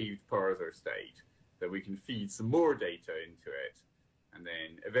saved parser state, that we can feed some more data into it, and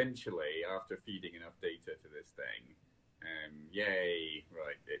then eventually, after feeding enough data to this thing, yay,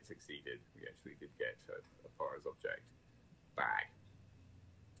 right, it succeeded. We actually did get a parse object back.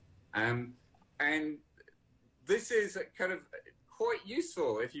 And this is kind of quite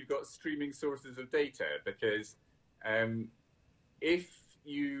useful if you've got streaming sources of data, because if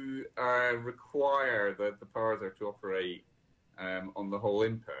you require the parser to operate on the whole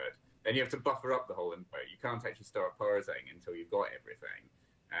input, then you have to buffer up the whole input. You can't actually start parsing until you've got everything.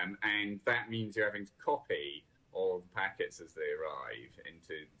 And that means you're having to copy all of the packets as they arrive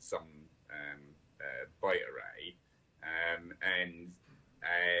into some byte array. And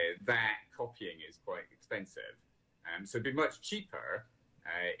that copying is quite expensive. So it'd be much cheaper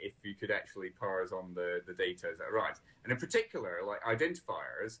if you could actually parse on the data as it arrives. And in particular, like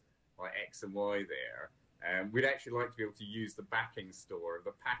identifiers, like X and Y there, we'd actually like to be able to use the backing store of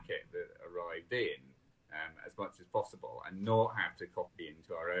the packet that arrived in as much as possible, and not have to copy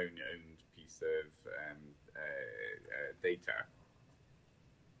into our own piece of data.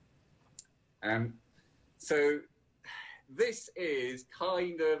 So this is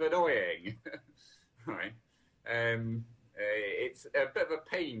kind of annoying, right? It's a bit of a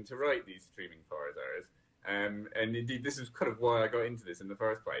pain to write these streaming parsers, and indeed this is kind of why I got into this in the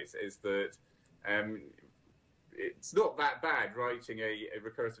first place, is that it's not that bad writing a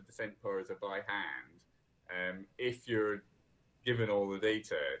recursive descent parser by hand if you're given all the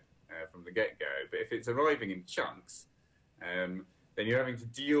data from the get-go. But if it's arriving in chunks, then you're having to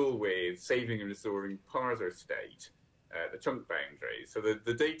deal with saving and restoring parser state, the chunk boundaries. So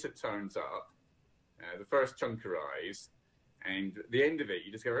the data turns up, the first chunk arrives, and at the end of it,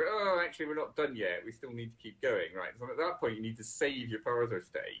 you just go, oh, actually, we're not done yet. We still need to keep going, right? So at that point, you need to save your parser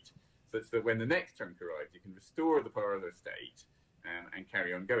state, such that when the next chunk arrives, you can restore the parser state and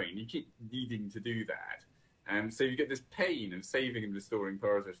carry on going. And you keep needing to do that. So you get this pain of saving and restoring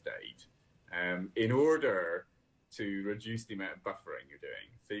parser state in order to reduce the amount of buffering you're doing.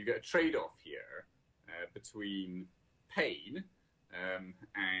 So you get a trade-off here between pain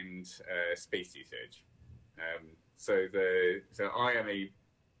and space usage. So I am a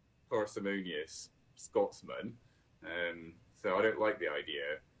parsimonious Scotsman, so I don't like the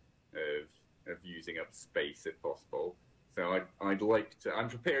idea of using up space if possible. So I'd like to. I'm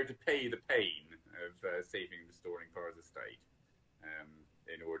prepared to pay the pain of saving and restoring parser state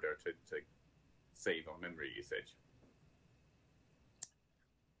in order to save on memory usage.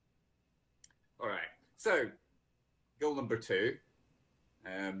 All right. So goal number 2,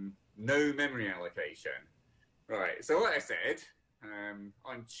 no memory allocation. Right. So like I said,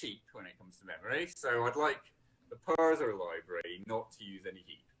 I'm cheap when it comes to memory, so I'd like the parser library not to use any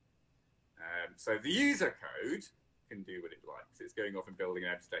heap. So the user code can do what it likes. It's going off and building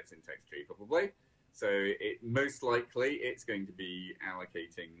an abstract syntax tree, probably. So most likely it's going to be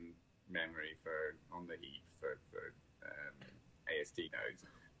allocating memory on the heap for AST nodes.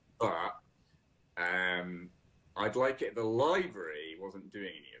 But I'd like it the library wasn't doing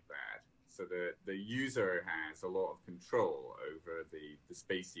any of that, so that the user has a lot of control over the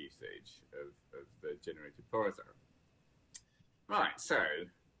space usage of the generated parser. Right, so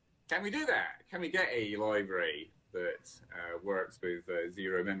can we do that? Can we get a library that works with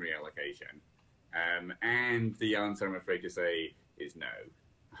zero memory allocation? And the answer, I'm afraid to say, is no.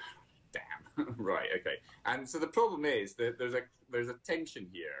 Damn. Right, okay. And so the problem is that there's a tension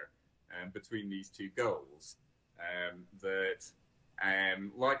here between these two goals, that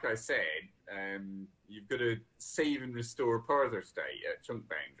like I said, you've got to save and restore parser state at chunk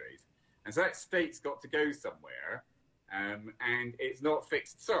boundaries. And so that state's got to go somewhere, and it's not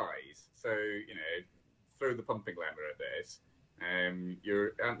fixed size. So, throw the pumping lemma at this.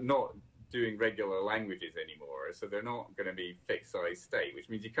 You're not doing regular languages anymore, so they're not going to be fixed size state, which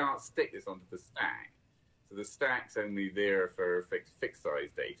means you can't stick this onto the stack. So the stack's only there for fixed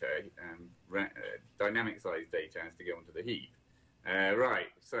size data. Dynamic size data has to go onto the heap. Right,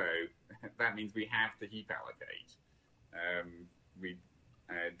 so that means we have to heap allocate. We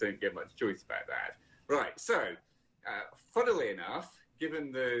don't get much choice about that. Right, so funnily enough,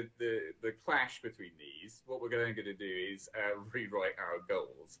 given the clash between these, what we're going to do is rewrite our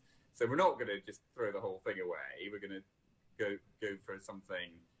goals. So we're not going to just throw the whole thing away. We're going to go for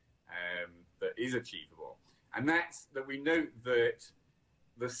something that is achievable. And that's that we note that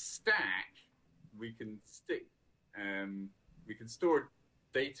the stack, we can store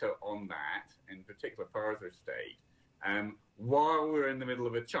data on that, in particular parser state, while we're in the middle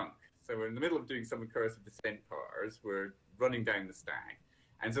of a chunk. So we're in the middle of doing some recursive descent parse. We're running down the stack.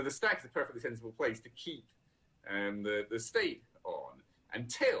 And so the stack is a perfectly sensible place to keep the state on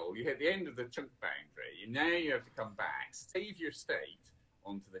until you hit the end of the chunk boundary. And now you have to come back, save your state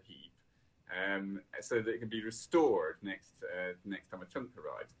onto the heap, so that it can be restored next time a chunk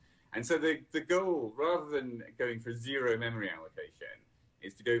arrives. And so the goal, rather than going for zero memory allocation,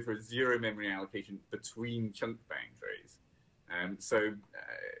 is to go for zero memory allocation between chunk boundaries.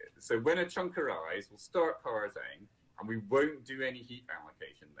 So when a chunk arrives, we'll start parsing, and we won't do any heap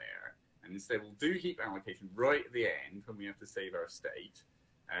allocation there. And instead, we'll do heap allocation right at the end when we have to save our state.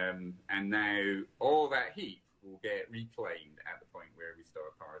 And now all that heap will get reclaimed at the point where we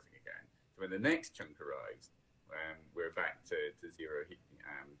start parsing again. So when the next chunk arrives, we're back to zero heap,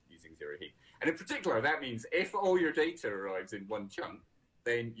 using zero heap. And in particular, that means if all your data arrives in one chunk,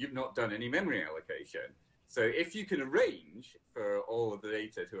 then you've not done any memory allocation. So if you can arrange for all of the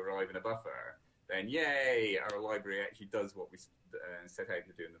data to arrive in a buffer, then yay, our library actually does what we set out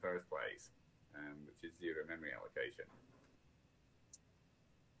to do in the first place, which is zero memory allocation.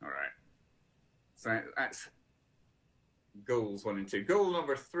 All right. So that's goals 1 and 2. Goal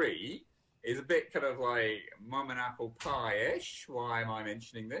number 3 is a bit kind of like mum and apple pie-ish. Why am I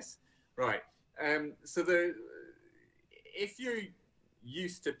mentioning this? Right. So if you're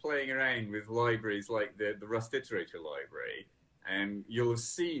used to playing around with libraries like the Rust iterator library, you'll have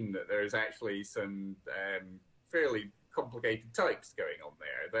seen that there's actually some fairly complicated types going on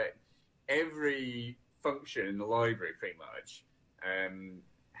there. That every function in the library pretty much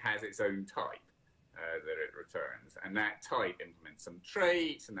has its own type that it returns, and that type implements some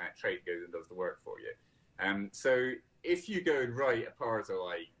traits, and that trait goes and does the work for you. So if you go and write a parser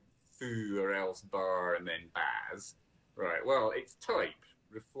like foo or else bar and then baz, right? Well, its type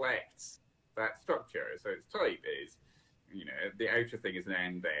reflects that structure. So its type is, the outer thing is an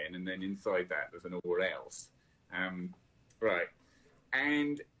and then inside that there's an or else. Right.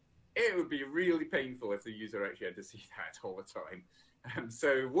 And it would be really painful if the user actually had to see that all the time.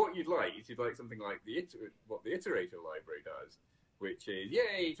 So what you'd like is something like what the iterator library does, which is,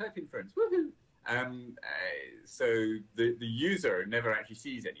 yay, type inference, woohoo! So the user never actually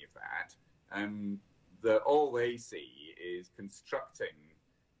sees any of that. All they see is constructing,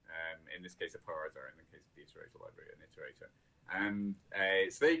 in this case a parser, in the case of the iterator library, an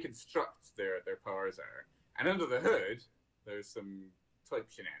iterator. So they construct their parser, and under the hood, there's some type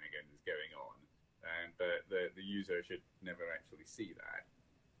shenanigans going on, but the user should never actually see that.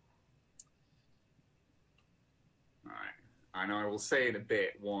 All right, and I will say in a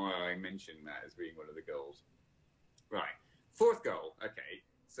bit why I mentioned that as being one of the goals. Right, 4th goal, okay.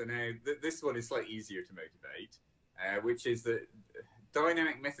 So now this one is slightly easier to motivate, which is that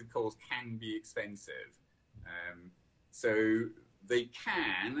dynamic method calls can be expensive. So they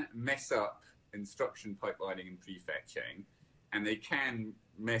can mess up instruction pipelining and prefetching, and they can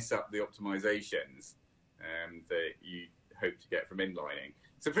mess up the optimizations that you hope to get from inlining.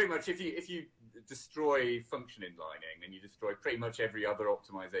 So pretty much if you destroy function inlining, then you destroy pretty much every other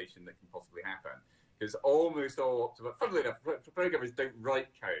optimization that can possibly happen. Because almost all funnily enough, programmers don't write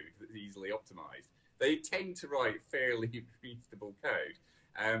code that's easily optimized. They tend to write fairly reasonable code.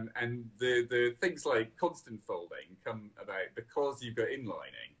 And the things like constant folding come about because you've got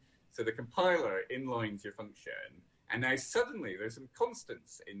inlining. So the compiler inlines your function, and now suddenly there's some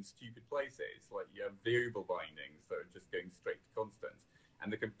constants in stupid places, like you have variable bindings that are just going straight to constants,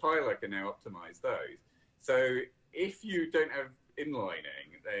 and the compiler can now optimize those. So if you don't have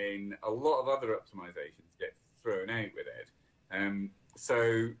inlining, then a lot of other optimizations get thrown out with it.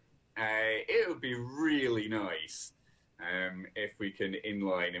 So it would be really nice if we can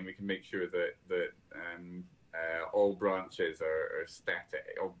inline and we can make sure that all branches are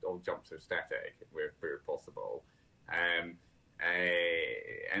static, all jumps are static where possible. And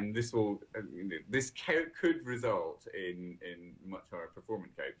this could result in much higher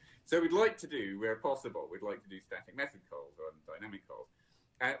performant code. So we'd like to do, where possible, we'd like to do static method calls or dynamic calls.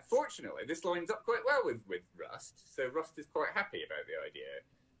 Fortunately, this lines up quite well with Rust. So Rust is quite happy about the idea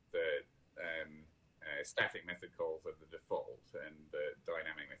that static method calls are the default and the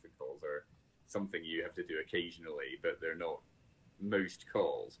dynamic method calls are something you have to do occasionally, but they're not most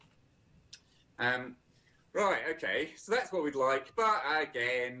calls. Right, okay, so that's what we'd like, but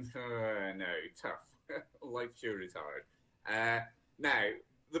again, no, tough. Life sure is hard. Now,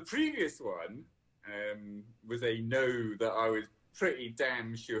 the previous one was a no that I was pretty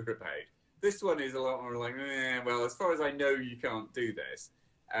damn sure about. This one is a lot more like, well, as far as I know, you can't do this.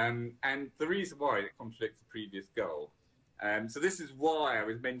 And the reason why it contradicts the previous goal. So this is why I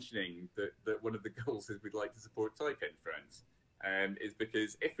was mentioning that one of the goals is we'd like to support type inference. Is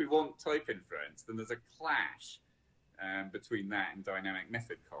because if we want type inference, then there's a clash between that and dynamic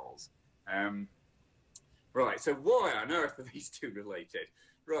method calls. Right, so why on earth are these two related?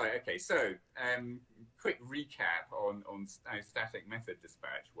 Right, okay, so quick recap on how static method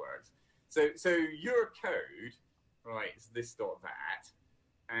dispatch works. So your code, right, is this dot that,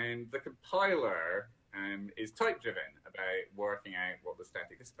 and the compiler is type driven about working out what the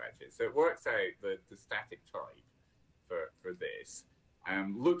static dispatch is. So it works out the static type for this,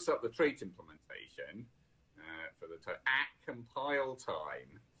 looks up the trait implementation for the type at compile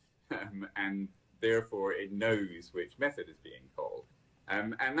time, and therefore it knows which method is being called.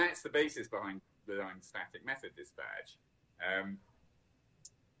 And that's the basis behind static method dispatch.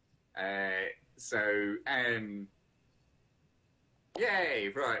 Yay,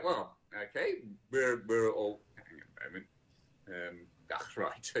 right, well, okay, we're all, hang on a moment.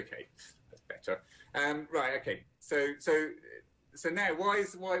 Right, okay, that's better. Right, okay, so now why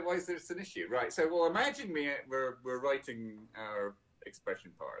is this an issue? Right, so well, imagine we're writing our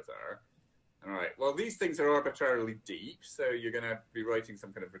expression parser. All right, well, these things are arbitrarily deep, so you're going to be writing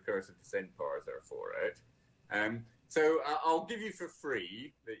some kind of recursive descent parser for it. So I'll give you for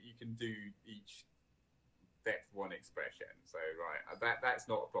free that you can do each depth one expression. So right, that's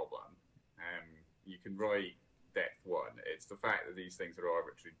not a problem. You can write depth one. It's the fact that these things are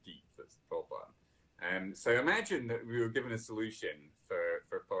arbitrarily deep that's the problem. So imagine that we were given a solution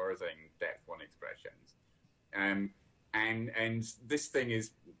for parsing depth one expressions. And this thing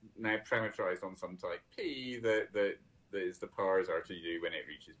is now parameterized on some type P that is the parser to do when it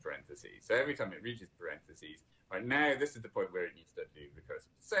reaches parentheses. So every time it reaches parentheses, right now this is the point where it needs to do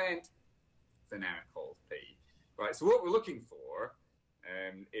recursive descent. So now it calls P. Right, so what we're looking for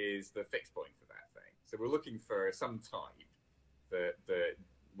is the fixed point for that thing. So we're looking for some type that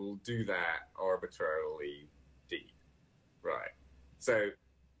will do that arbitrarily deep. Right, so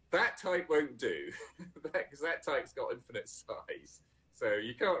that type won't do, because that type's got infinite size. So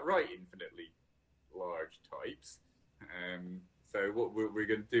you can't write infinitely large types. So what we're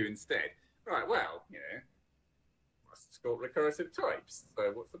going to do instead? Right, well, it's got recursive types.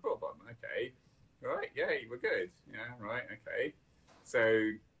 So what's the problem? Okay, right, yay, we're good. Yeah, right, okay.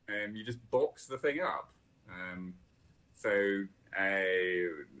 So you just box the thing up. So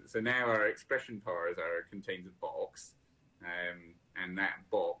now our expression parser contains a box. And that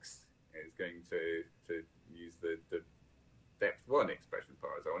box is going to use the depth one expression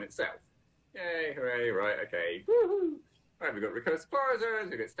parser on itself. Yay, hooray, right, okay, woohoo! Right, we've got recursive parsers,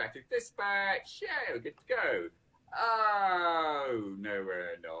 we've got static dispatch, yay, we're good to go. Oh, no,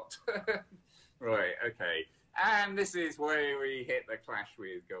 we're not. Right, okay. And this is where we hit the clash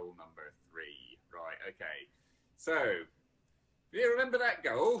with goal number 3. Right, okay. So, do you remember that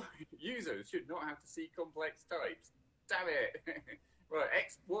goal? Users should not have to see complex types. Damn it. Right,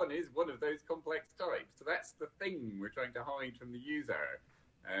 X1 is one of those complex types. So that's the thing we're trying to hide from the user,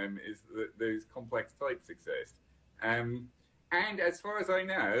 is that those complex types exist. And as far as I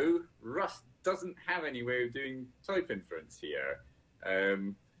know, Rust doesn't have any way of doing type inference here.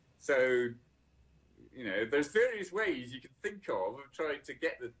 So, there's various ways you can think of trying to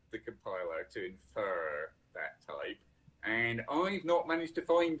get the compiler to infer that type. And I've not managed to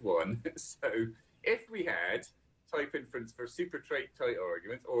find one. So if we had type inference for super trait type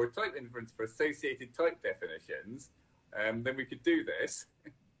arguments or type inference for associated type definitions, then we could do this,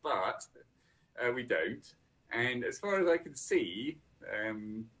 but we don't. And as far as I can see,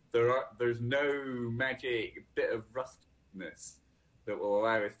 there's no magic bit of Rustness that will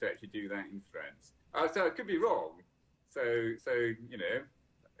allow us to actually do that inference. So I could be wrong. So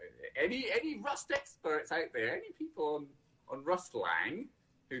any Rust experts out there, any people on Rustlang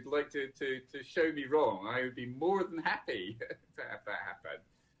who'd like to show me wrong, I would be more than happy to have that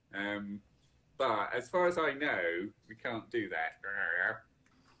happen. But as far as I know, we can't do that.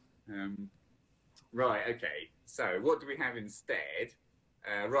 Right, okay. So what do we have instead?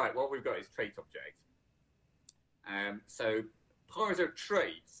 Right, what we've got is trait object. So parser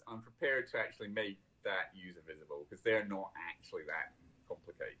traits, I'm prepared to actually make that user visible because they're not actually that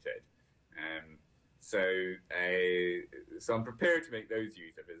complicated. So I'm prepared to make those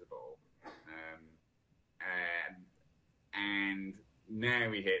user visible. And now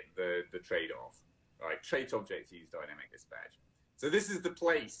we hit the trade-off. Right, trait objects use dynamic dispatch. So this is the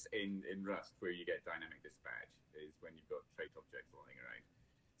place in Rust where you get dynamic dispatch, is when you've got trait objects lying around.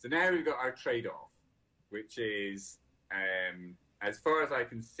 So now we've got our trade-off, which is, as far as I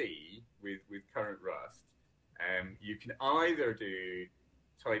can see with current Rust, you can either do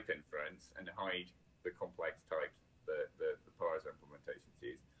type inference and hide the complex types that the parser implementation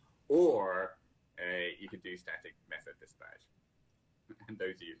sees, or you could do static method dispatch. And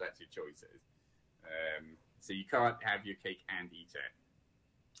that's your choices. So you can't have your cake and eat it.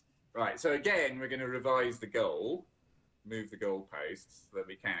 Right, so again, we're going to revise the goal, move the goalposts so that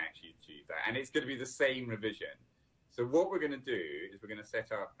we can actually achieve that. And it's going to be the same revision. So what we're going to do is we're going to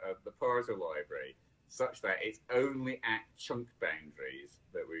set up the parser library such that it's only at chunk boundaries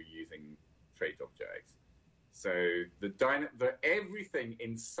that we're using trait objects. So everything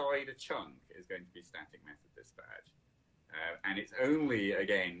inside a chunk is going to be static method dispatch. And it's only,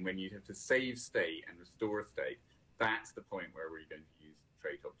 again, when you have to save state and restore state, that's the point where we're going to use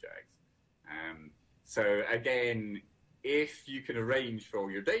trait objects. So again, if you can arrange for all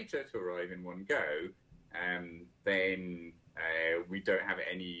your data to arrive in one go, then we don't have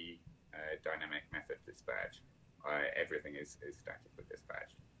any dynamic method dispatch. Everything is statically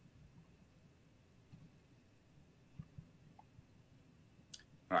dispatched.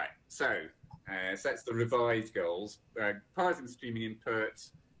 Right, so that's the revised goals. Parsing streaming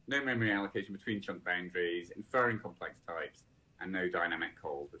inputs, no memory allocation between chunk boundaries, inferring complex types, and no dynamic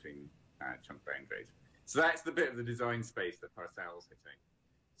calls between chunk boundaries. So that's the bit of the design space that Parcel's hitting.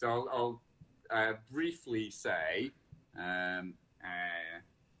 So I'll briefly say how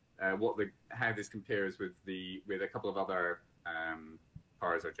this compares with a couple of other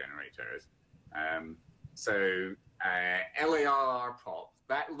parser generators. LAR pop,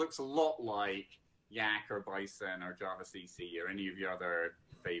 that looks a lot like Yak or Bison or Java CC or any of your other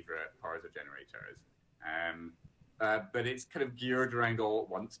favorite parser generators. But it's kind of geared around all at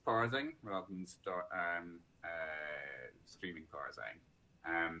once parsing rather than streaming parsing.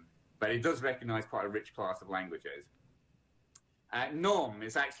 But it does recognize quite a rich class of languages. NOM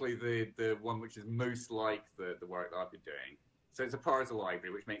is actually the one which is most like the work that I've been doing. So it's a parser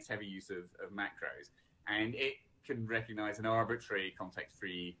library which makes heavy use of macros. And it can recognize an arbitrary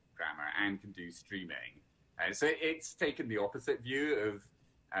context-free grammar and can do streaming. So it's taken the opposite view of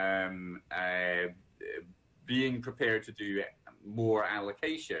being prepared to do more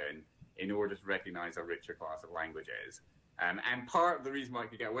allocation in order to recognize a richer class of languages. And part of the reason why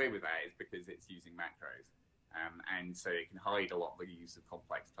it could get away with that is because it's using macros. And so it can hide a lot of the use of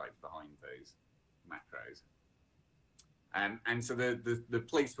complex types behind those macros. And so the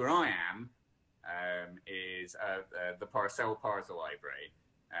place where I am is the Parcel parser library,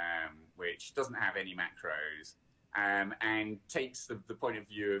 which doesn't have any macros and takes the point of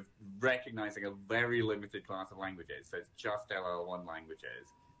view of recognizing a very limited class of languages. So it's just LL1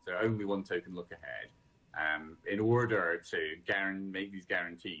 languages, so only one token look ahead, in order to make these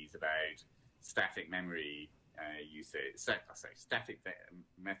guarantees about static memory usage, static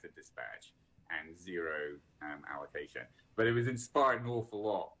method dispatch, and zero allocation. But it was inspired an awful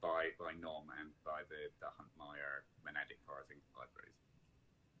lot by NOM and by the Huntmeyer monadic parsing libraries.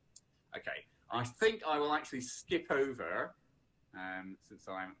 Okay, I think I will actually skip over, since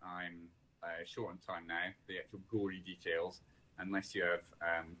I'm short on time now, the actual gory details, unless you have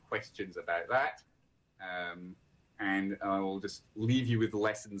questions about that. And I will just leave you with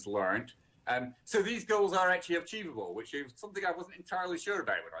lessons learned. So these goals are actually achievable, which is something I wasn't entirely sure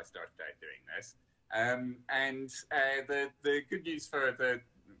about when I started out doing this. And the good news for the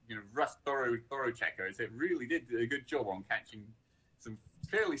Rust thorough checker is it really did a good job on catching some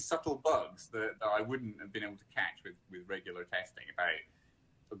fairly subtle bugs that I wouldn't have been able to catch with regular testing,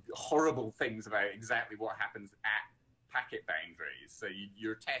 about horrible things about exactly what happens at packet boundaries. So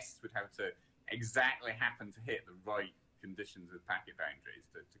your tests would have to exactly happen to hit the right conditions with packet boundaries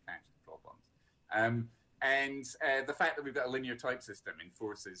to catch the problems. And the fact that we've got a linear type system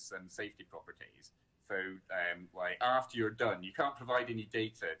enforces some safety properties So, like after you're done, you can't provide any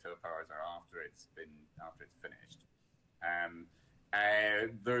data to a parser after it's finished.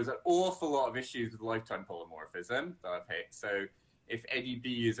 There's an awful lot of issues with lifetime polymorphism that I've hit. So, if Eddie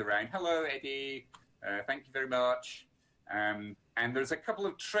B is around, hello Eddie, thank you very much. And there's a couple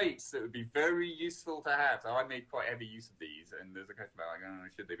of traits that would be very useful to have. So I made quite heavy use of these, and there's a question about like, oh,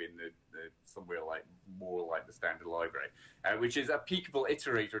 should they be in the somewhere like more like the standard library, which is a peakable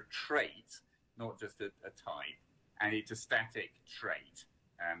iterator trait, not just a type, and it's a static trait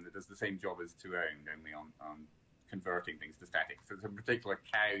that does the same job as to-owned, only on converting things to static. So it's a particular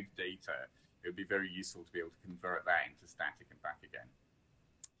cowed data. It would be very useful to be able to convert that into static and back again.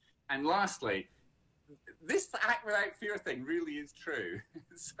 And lastly, this act without fear thing really is true.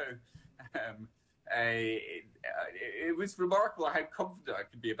 So it was remarkable how confident I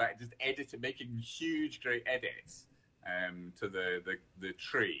could be about just making huge, great edits to the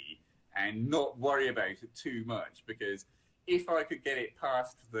tree and not worry about it too much, because if I could get it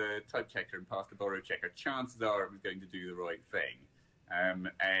past the type checker and past the borrow checker, chances are it was going to do the right thing.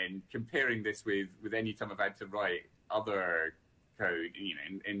 And comparing this with any time I've had to write other code,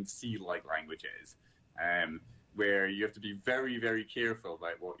 in C-like languages, where you have to be very, very careful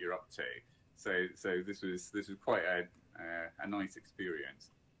about what you're up to. So this was quite a nice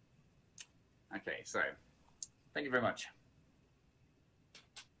experience. Okay, so thank you very much.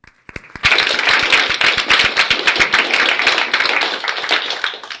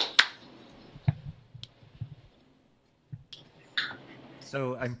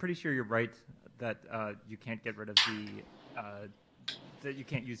 So I'm pretty sure you're right that you can't get rid of that you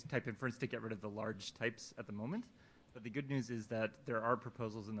can't use type inference to get rid of the large types at the moment. But the good news is that there are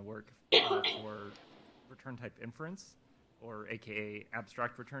proposals in the work for return type inference, or AKA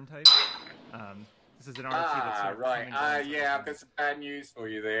abstract return type. This is an RFC that's sort of right. Yeah, I've got some bad news for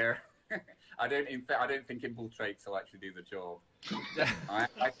you there. I don't think impl traits will actually do the job. I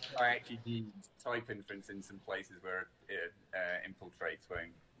actually need type inference in some places where impl traits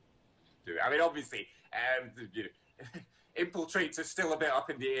won't do it. I mean, obviously, impl traits are still a bit up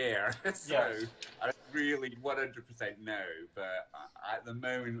in the air, so yes. I don't really 100% know. But at the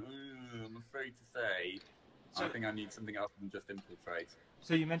moment, I'm afraid to say, I think I need something else than just impl traits.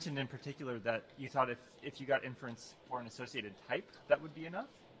 So you mentioned in particular that you thought if you got inference for an associated type, that would be enough?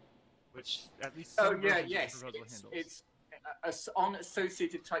 Which at least yes, it's on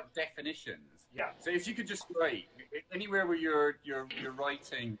associated type definitions. Yeah. So if you could just write anywhere where you're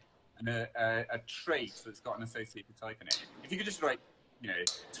writing a trait that's got an associated type in it, if you could just write,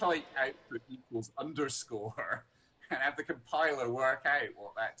 type output equals underscore, and have the compiler work out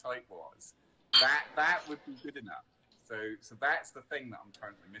what that type was, that would be good enough. So that's the thing that I'm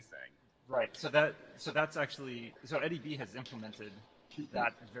currently missing. Right. So that's actually Eddie B has implemented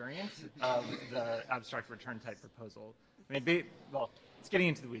that variant of the abstract return type proposal. I mean, it's getting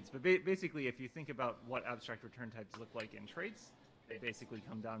into the weeds, but basically, if you think about what abstract return types look like in traits, they basically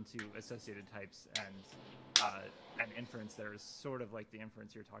come down to associated types and inference. There is sort of like the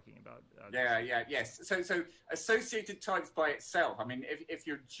inference you're talking about. Yes. So associated types by itself. I mean, if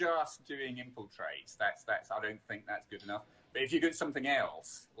you're just doing impl traits, that's I don't think that's good enough. But if you get something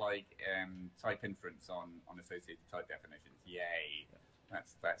else like type inference on associated type definitions, yay!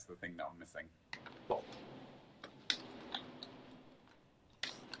 That's the thing that I'm missing. Cool.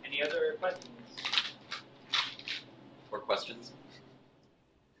 Any other questions? Or questions?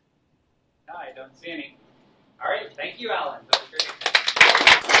 No, I don't see any. All right, thank you, Alan. That was great.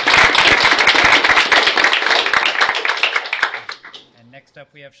 And next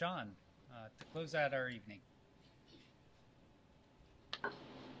up, we have Sean to close out our evening.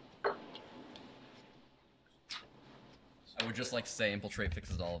 I would just like to say Infiltrate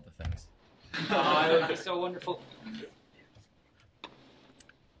fixes all of the things. Oh, that would be so wonderful.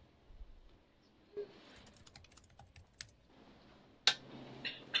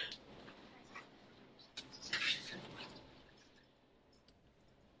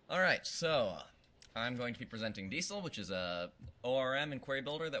 All right, so I'm going to be presenting Diesel, which is a ORM and query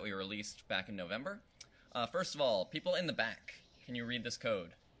builder that we released back in November. First of all, people in the back, can you read this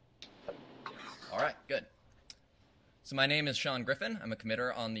code? All right, good. So my name is Sean Griffin. I'm a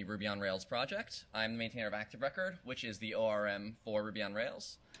committer on the Ruby on Rails project. I'm the maintainer of Active Record, which is the ORM for Ruby on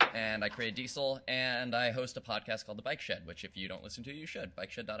Rails. And I created Diesel, and I host a podcast called The Bike Shed, which if you don't listen to, you should,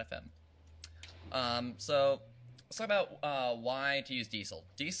 bikeshed.fm. So let's talk about why to use Diesel.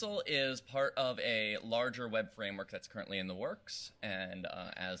 Diesel is part of a larger web framework that's currently in the works. And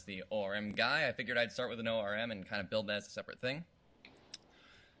as the ORM guy, I figured I'd start with an ORM and kind of build that as a separate thing.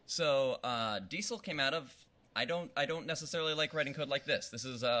 So Diesel came out of I don't necessarily like writing code like this. This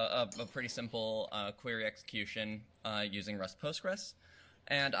is a pretty simple query execution using Rust Postgres,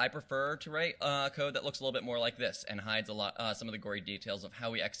 and I prefer to write code that looks a little bit more like this and hides a lot some of the gory details of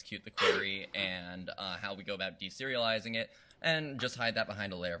how we execute the query and how we go about deserializing it, and just hide that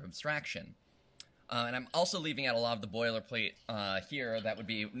behind a layer of abstraction. And I'm also leaving out a lot of the boilerplate here that would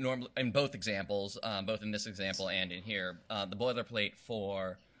be normal in both examples, both in this example and in here. The boilerplate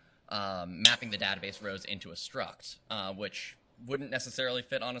for mapping the database rows into a struct, which wouldn't necessarily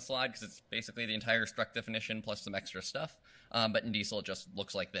fit on a slide because it's basically the entire struct definition plus some extra stuff. But in Diesel, it just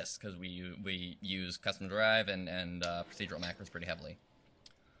looks like this because we use custom derive and procedural macros pretty heavily.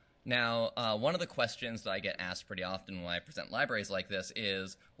 Now, one of the questions that I get asked pretty often when I present libraries like this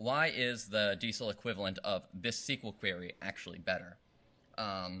is, why is the Diesel equivalent of this SQL query actually better?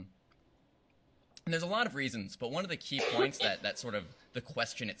 And there's a lot of reasons, but one of the key points that sort of the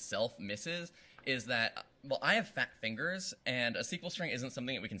question itself misses is that, well, I have fat fingers, and a SQL string isn't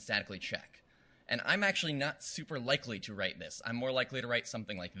something that we can statically check. And I'm actually not super likely to write this. I'm more likely to write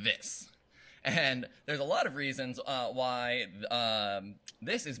something like this. And there's a lot of reasons why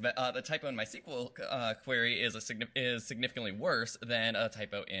this is the typo in my SQL query is significantly worse than a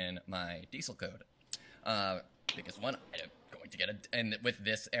typo in my Diesel code. Because one, I'm going to get and with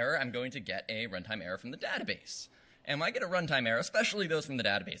this error, I'm going to get a runtime error from the database. And when I get a runtime error, especially those from the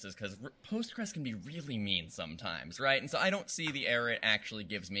databases, because Postgres can be really mean sometimes, right? And so I don't see the error it actually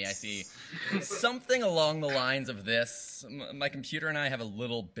gives me. I see something along the lines of this. My computer and I have a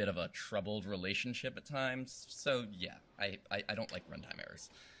little bit of a troubled relationship at times. So yeah, I don't like runtime errors,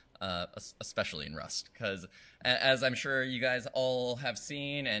 especially in Rust, because as I'm sure you guys all have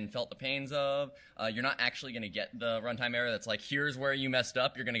seen and felt the pains of, you're not actually going to get the runtime error that's like, here's where you messed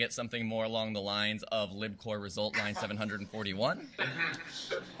up. You're going to get something more along the lines of libcore result line 741.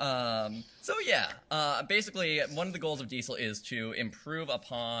 So yeah, basically one of the goals of Diesel is to improve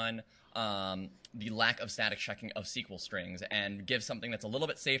upon the lack of static checking of SQL strings and give something that's a little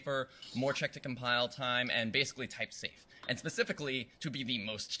bit safer, more check to compile time, and basically type safe. And specifically to be the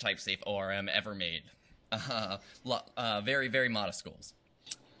most type safe ORM ever made. Very, very modest goals.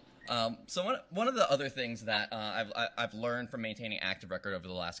 So one of the other things that I've learned from maintaining Active Record over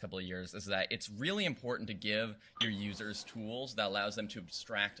the last couple of years is that it's really important to give your users tools that allows them to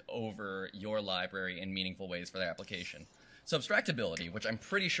abstract over your library in meaningful ways for their application. So abstractability, which I'm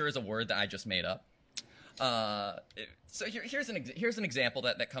pretty sure is a word that I just made up. So here's an example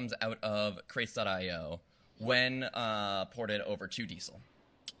that comes out of crates.io when ported over to Diesel.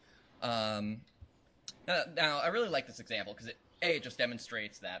 Now, I really like this example because it just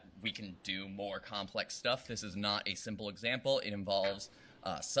demonstrates that we can do more complex stuff. This is not a simple example. It involves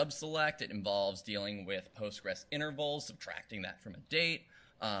subselect. It involves dealing with Postgres intervals, subtracting that from a date.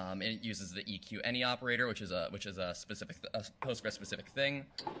 It uses the EQ_any operator, which is a Postgres specific thing.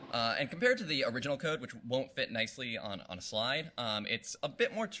 And compared to the original code, which won't fit nicely on a slide, it's a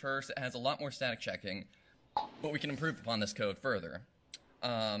bit more terse. It has a lot more static checking, but we can improve upon this code further.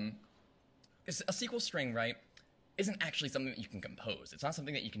 A SQL string, right, isn't actually something that you can compose. It's not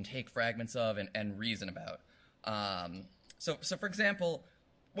something that you can take fragments of and reason about. So for example,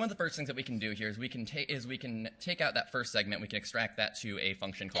 one of the first things that we can do here is we can take out that first segment. We can extract that to a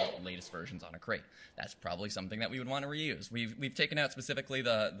function called latest versions on a crate. That's probably something that we would want to reuse. We've taken out specifically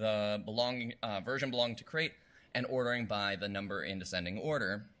the version belonging to crate and ordering by the number in descending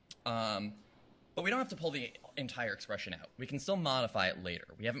order. But we don't have to pull the entire expression out. We can still modify it later.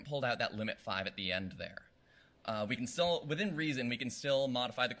 We haven't pulled out that limit 5 at the end there. We can still, within reason, we can still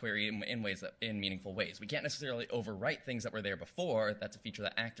modify the query in meaningful ways. We can't necessarily overwrite things that were there before. That's a feature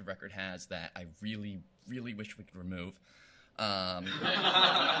that Active Record has that I really, really wish we could remove. Really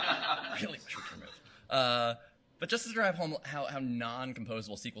wish we could remove. But just to drive home how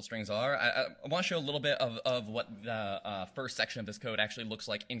non-composable SQL strings are, I want to show a little bit of what the first section of this code actually looks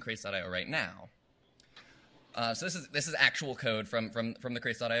like in crates.io right now. So this is actual code from the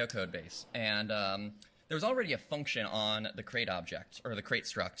crates.io code base, and there's already a function on the crate object, or the crate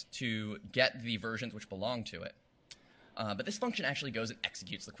struct, to get the versions which belong to it. But this function actually goes and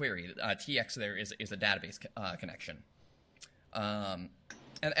executes the query. TX there is a database connection. And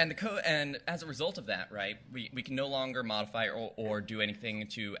the code, and as a result of that, right, we can no longer modify or do anything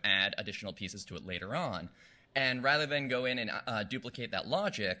to add additional pieces to it later on. And rather than go in and duplicate that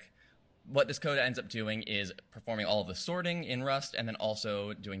logic, what this code ends up doing is performing all of the sorting in Rust and then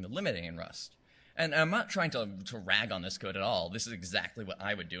also doing the limiting in Rust. And I'm not trying to rag on this code at all. This is exactly what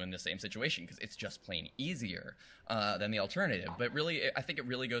I would do in the same situation because it's just plain easier than the alternative. But really, I think it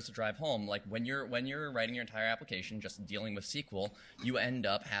really goes to drive home. Like when you're writing your entire application just dealing with SQL, you end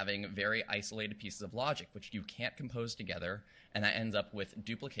up having very isolated pieces of logic which you can't compose together, and that ends up with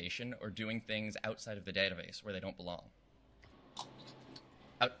duplication or doing things outside of the database where they don't belong.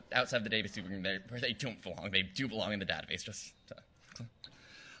 Outside of the database where they don't belong. They do belong in the database. Just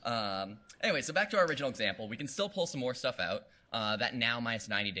anyway, so back to our original example. We can still pull some more stuff out. That now minus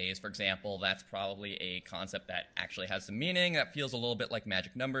 90 days, for example, that's probably a concept that actually has some meaning. That feels a little bit like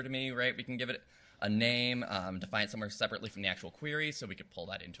magic number to me, right? We can give it a name, define it somewhere separately from the actual query, so we could pull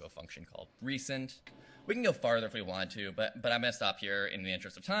that into a function called recent. We can go farther if we want to, but I'm going to stop here in the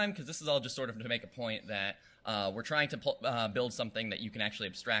interest of time, because this is all just sort of to make a point that we're trying to build something that you can actually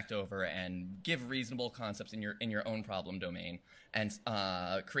abstract over and give reasonable concepts in your own problem domain, and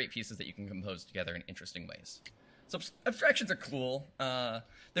create pieces that you can compose together in interesting ways. So abstractions are cool.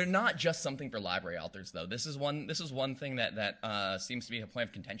 They're not just something for library authors, though. This is one thing that seems to be a point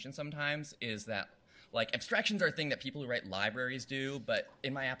of contention sometimes, is that like abstractions are a thing that people who write libraries do, but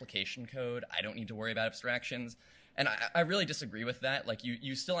in my application code, I don't need to worry about abstractions. And I really disagree with that. Like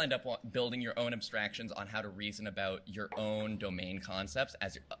you still end up building your own abstractions on how to reason about your own domain concepts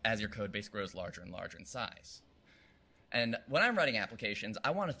as your code base grows larger and larger in size. And when I'm writing applications,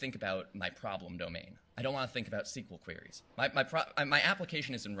 I want to think about my problem domain. I don't want to think about SQL queries. My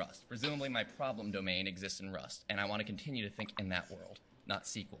application is in Rust. Presumably my problem domain exists in Rust, and I want to continue to think in that world, not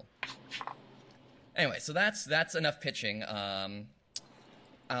SQL. Anyway, so that's enough pitching.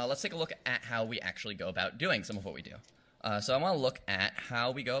 Let's take a look at how we actually go about doing some of what we do. So I want to look at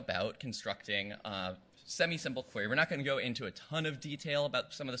how we go about constructing semi-simple query. We're not going to go into a ton of detail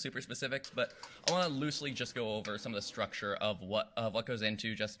about some of the super specifics, but I want to loosely just go over some of the structure of what goes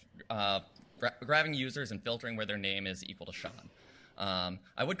into just grabbing users and filtering where their name is equal to Sean.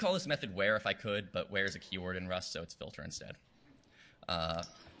 I would call this method where if I could, but where is a keyword in Rust, so it's filter instead.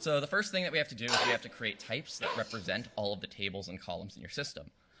 So the first thing that we have to do is we have to create types that represent all of the tables and columns in your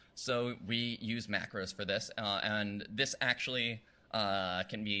system. So we use macros for this, and this actually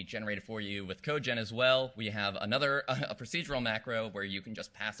can be generated for you with CodeGen as well. We have a procedural macro where you can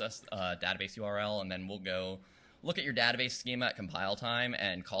just pass us a database URL, and then we'll go look at your database schema at compile time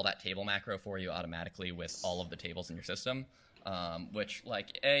and call that table macro for you automatically with all of the tables in your system. Which,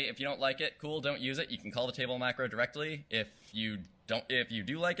 like, if you don't like it, cool, don't use it. You can call the table macro directly. If you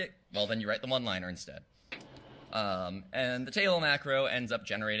do like it, well, then you write the one-liner instead. And the table macro ends up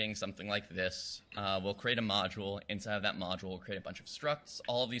generating something like this. We'll create a module. Inside of that module, we'll create a bunch of structs.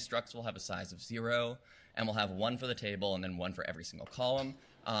 All of these structs will have a size of 0, and we'll have one for the table and then one for every single column.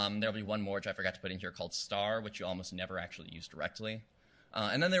 There'll be one more, which I forgot to put in here, called star, which you almost never actually use directly.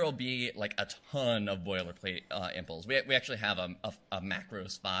 And then there will be like a ton of boilerplate impls. We actually have a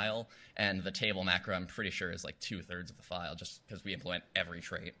macros file, and the table macro, I'm pretty sure, is like 2/3 of the file, just because we implement every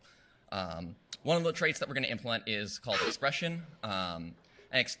trait. One of the traits that we're going to implement is called expression. An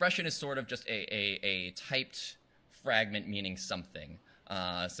expression is sort of just a typed fragment meaning something.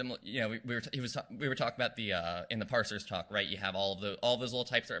 Similar, we were talking about the in the parsers talk, right? You have all those little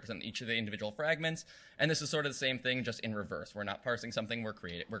types that represent each of the individual fragments, and this is sort of the same thing, just in reverse. We're not parsing something; we're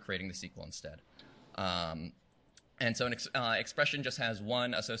creating the SQL instead. And so an expression just has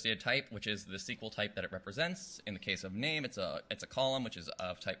one associated type, which is the SQL type that it represents. In the case of name, it's a column, which is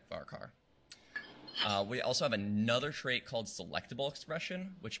of type varchar. We also have another trait called selectable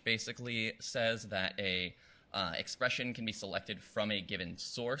expression, which basically says that a expression can be selected from a given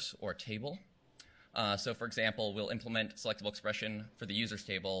source or table. So, for example, we'll implement selectable expression for the users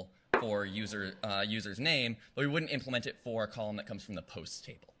table for user's name, but we wouldn't implement it for a column that comes from the posts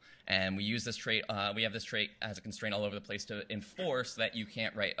table. And we use this trait. We have this trait as a constraint all over the place to enforce that you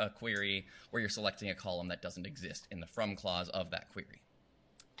can't write a query where you're selecting a column that doesn't exist in the from clause of that query.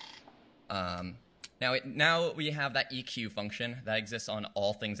 Now we have that EQ function that exists on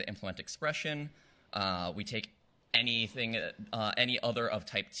all things that implement expression. We take anything, any other of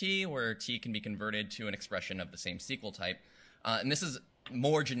type T, where T can be converted to an expression of the same SQL type. And this is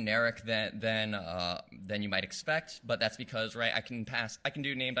more generic than you might expect, but that's because, right, I can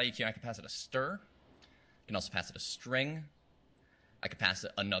do name.eq, and I can pass it a stir. I can also pass it a string. I could pass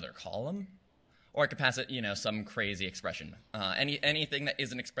it another column, or I could pass it, some crazy expression. Anything that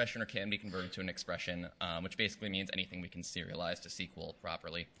is an expression or can be converted to an expression, which basically means anything we can serialize to SQL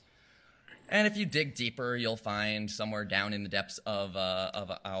properly. And if you dig deeper, you'll find somewhere down in the depths of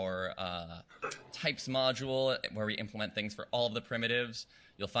our types module, where we implement things for all of the primitives,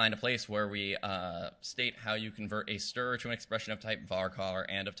 you'll find a place where we state how you convert a str to an expression of type varchar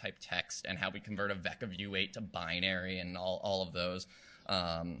and of type text, and how we convert a vec of U8 to binary, and all of those.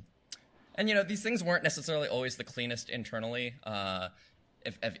 And, you know, these things weren't necessarily always the cleanest internally.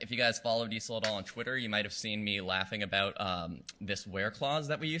 If you guys follow Diesel at all on Twitter, you might have seen me laughing about this where clause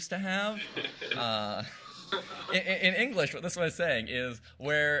that we used to have. In English, what this one is saying is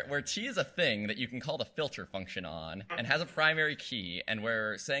where t is a thing that you can call the filter function on and has a primary key, and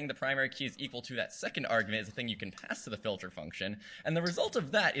where saying the primary key is equal to that second argument is a thing you can pass to the filter function, and the result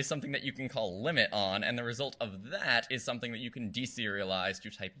of that is something that you can call limit on, and the result of that is something that you can deserialize to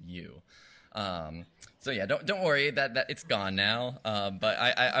type u. So yeah, don't worry that it's gone now. But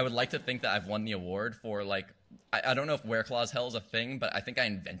I would like to think that I've won the award for, like, I don't know if where clause hell is a thing, but I think I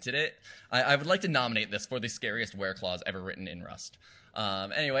invented it. I would like to nominate this for the scariest where clause ever written in Rust.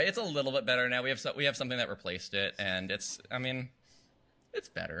 Anyway, it's a little bit better now. We have something that replaced it, and it's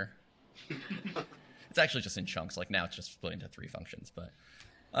better. It's actually just in chunks. Like, now it's just split into 3 functions. But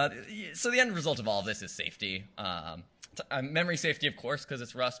so the end result of all of this is safety. Memory safety, of course, because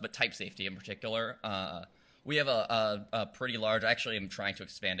it's Rust, but type safety in particular. We have a pretty large, actually I'm trying to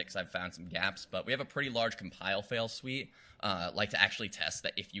expand it because I've found some gaps, but we have a pretty large compile fail suite, like to actually test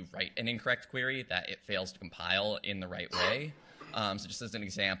that if you write an incorrect query, that it fails to compile in the right way. So just as an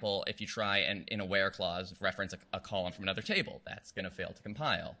example, if you try and in a where clause reference a column from another table, that's going to fail to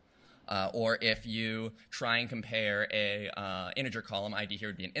compile. Or if you try and compare a integer column, ID here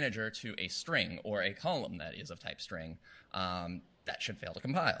would be an integer, to a string, or a column that is of type string, that should fail to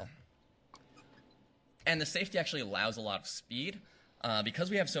compile. And the safety actually allows a lot of speed. Because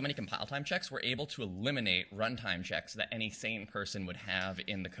we have so many compile time checks, we're able to eliminate runtime checks that any sane person would have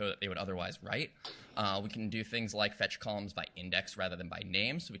in the code that they would otherwise write. We can do things like fetch columns by index rather than by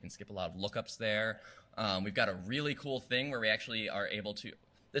name, so we can skip a lot of lookups there. We've got a really cool thing where we actually are able to,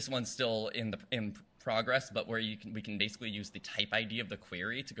 this one's still in progress, but where we can basically use the type ID of the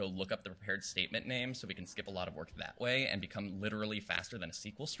query to go look up the prepared statement name, so we can skip a lot of work that way and become literally faster than a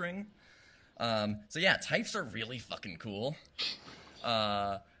SQL string. So yeah, types are really fucking cool.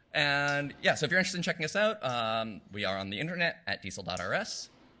 And yeah, so if you're interested in checking us out, we are on the internet at diesel.rs.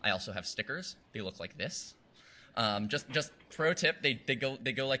 I also have stickers. They look like this. Just pro tip, they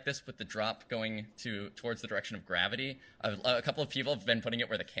go like this with the drop going towards the direction of gravity. A couple of people have been putting it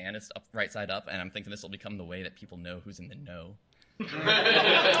where the can is up, right side up, and I'm thinking this will become the way that people know who's in the know.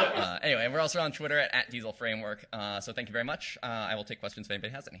 Anyway, we're also on Twitter at @DieselFramework. So thank you very much. I will take questions if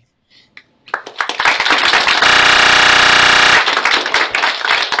anybody has any.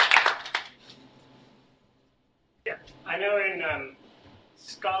 Yeah, I know in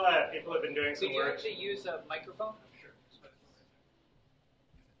Scala people have been doing some Could you work. actually use a microphone? Sure.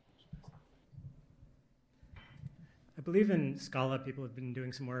 I believe in Scala people have been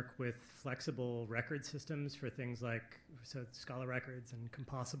doing some work with flexible record systems for things like, so Scala records, and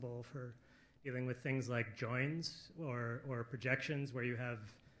composable for dealing with things like joins or projections where you have,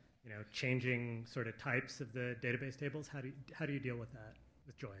 you know, changing sort of types of the database tables. How do you deal with that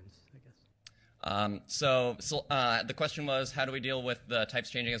with joins, I guess? So the question was, how do we deal with the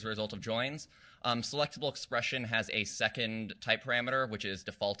types changing as a result of joins? Selectable expression has a second type parameter, which is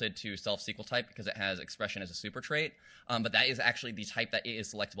defaulted to self-SQL type because it has expression as a super trait. But that is actually the type that it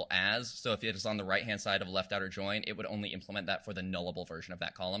is selectable as. So if it is on the right-hand side of a left outer join, it would only implement that for the nullable version of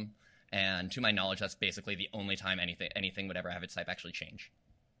that column. And to my knowledge, that's basically the only time anything would ever have its type actually change.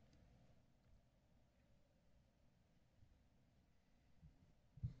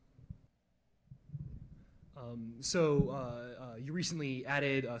 You recently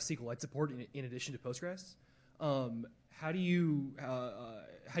added SQLite support in addition to Postgres. How do you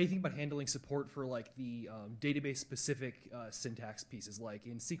think about handling support for like the database-specific syntax pieces, like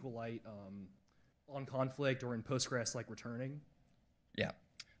in SQLite on conflict, or in Postgres like returning? Yeah.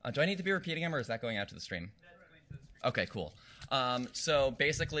 Do I need to be repeating them, or is that going out to the stream? Okay, cool. So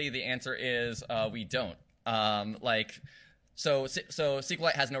basically, the answer is we don't. So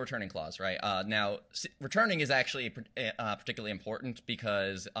SQLite has no returning clause, right? Now, returning is actually particularly important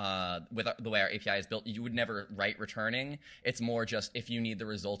because with the way our API is built, you would never write returning. It's more just if you need the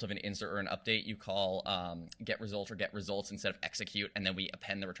result of an insert or an update, you call get result or get results instead of execute, and then we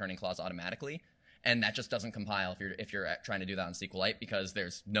append the returning clause automatically. And that just doesn't compile if you're trying to do that on SQLite because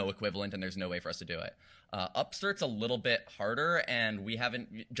there's no equivalent and there's no way for us to do it. Upsert's a little bit harder, and we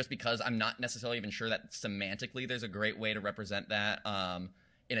haven't, just because I'm not necessarily even sure that semantically there's a great way to represent that.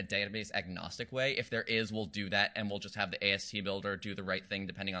 in a database agnostic way. If there is, we'll do that, and we'll just have the AST builder do the right thing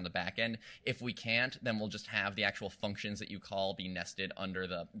depending on the backend. If we can't, then we'll just have the actual functions that you call be nested under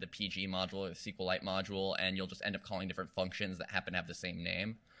the PG module or the SQLite module, and you'll just end up calling different functions that happen to have the same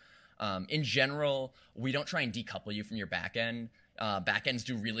name. In general, we don't try and decouple you from your backend. Backends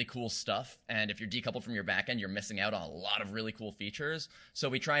do really cool stuff, and if you're decoupled from your backend, you're missing out on a lot of really cool features. So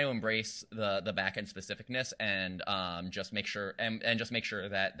we try to embrace the backend specificness and just make sure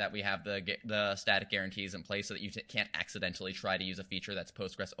that we have the static guarantees in place so that you can't accidentally try to use a feature that's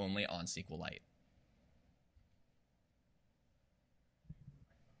Postgres only on SQLite.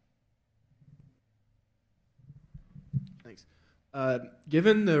 Thanks.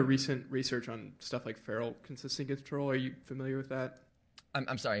 Given the recent research on stuff like feral consistent control, are you familiar with that?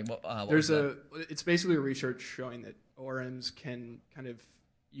 I'm sorry. What It's basically research showing that ORMs can kind of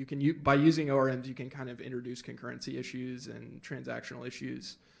by using ORMs you can kind of introduce concurrency issues and transactional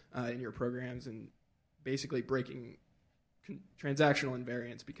issues in your programs, and basically breaking transactional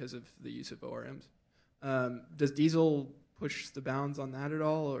invariance because of the use of ORMs. Does Diesel push the bounds on that at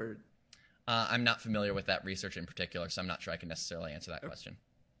all, or? I'm not familiar with that research in particular, so I'm not sure I can necessarily answer that question.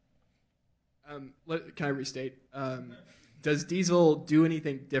 Can I restate? Does Diesel do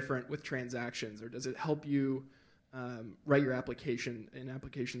anything different with transactions, or does it help you write your application, an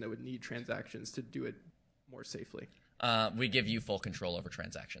application that would need transactions to do it more safely? We give you full control over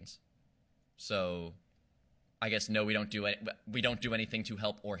transactions. So I guess no, we don't do anything to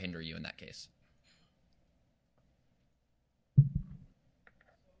help or hinder you in that case.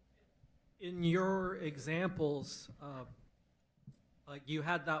 In your examples, like you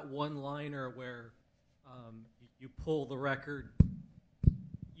had that one-liner where you pull the record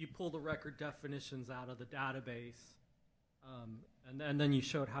definitions out of the database, and then you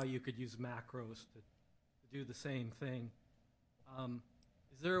showed how you could use macros to do the same thing.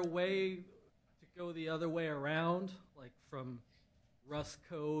 Is there a way to go the other way around, like from Rust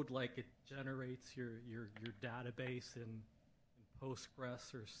code, like it generates your database in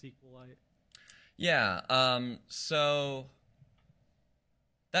Postgres or SQLite? Yeah, so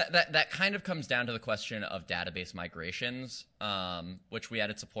that kind of comes down to the question of database migrations, which we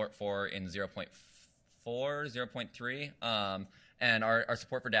added support for in 0.4, 0.3, and our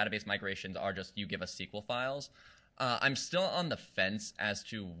support for database migrations are just you give us SQL files. I'm still on the fence as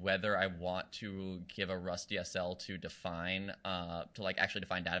to whether I want to give a Rust DSL to define, actually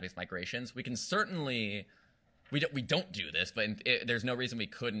define database migrations. We can certainly... We don't do this, but there's no reason we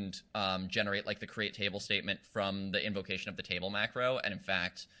couldn't generate like the create table statement from the invocation of the table macro, and in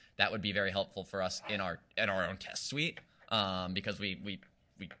fact, that would be very helpful for us in our own test suite because we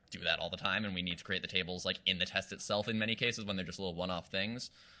do that all the time, and we need to create the tables like in the test itself in many cases when they're just little one-off things.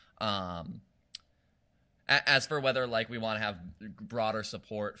 As for whether like we want to have broader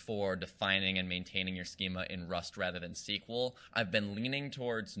support for defining and maintaining your schema in Rust rather than SQL, I've been leaning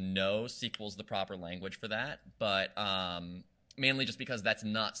towards no, SQL's the proper language for that, but mainly just because that's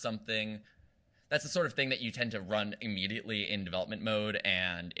not something, that's the sort of thing that you tend to run immediately in development mode,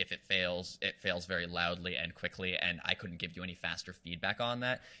 and if it fails very loudly and quickly, and I couldn't give you any faster feedback on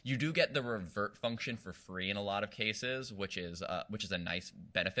that. You do get the revert function for free in a lot of cases, which is a nice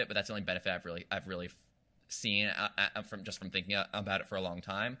benefit, but that's the only benefit I've really seen from thinking about it for a long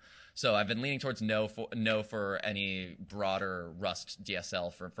time. So I've been leaning towards no for any broader Rust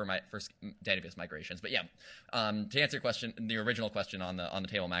DSL for database migrations. But yeah, to answer your question, the original question on the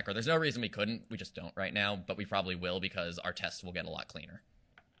table macro, there's no reason we couldn't. We just don't right now, but we probably will because our tests will get a lot cleaner.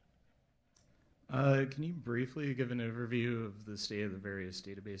 Can you briefly give an overview of the state of the various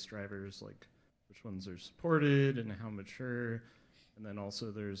database drivers, like which ones are supported and how mature? And then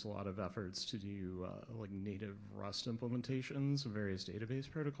also there's a lot of efforts to do like native Rust implementations of various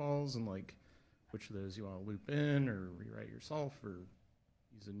database protocols, and like which of those you want to loop in or rewrite yourself or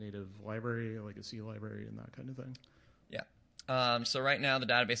use a native library like a C library and that kind of thing. Yeah. So right now the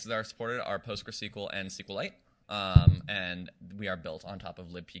databases that are supported are PostgreSQL and SQLite. And we are built on top of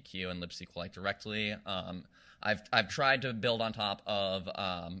libpq and libsqlite directly. I've tried to build on top of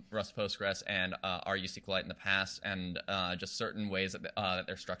Rust Postgres and RU SQLite in the past, and just certain ways that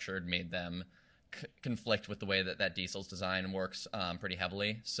they're structured made them conflict with the way that Diesel's design works pretty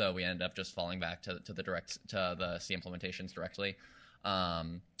heavily. So we ended up just falling back to the C implementations directly.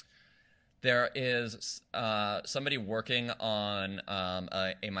 There is somebody working on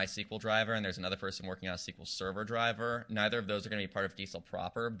a MySQL driver, and there's another person working on a SQL Server driver. Neither of those are going to be part of Diesel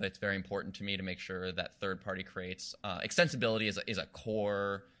proper, but it's very important to me to make sure that third-party creates extensibility is a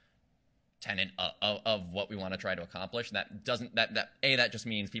core tenet of what we want to try to accomplish. That just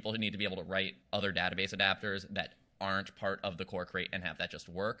means people who need to be able to write other database adapters that aren't part of the core crate and have that just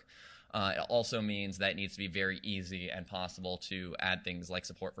work. It also means that it needs to be very easy and possible to add things like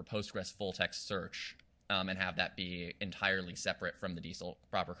support for Postgres full text search, and have that be entirely separate from the Diesel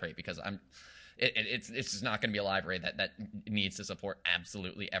proper crate, because it's just not going to be a library that needs to support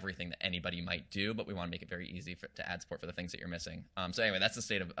absolutely everything that anybody might do, but we want to make it very easy to add support for the things that you're missing. So anyway, that's the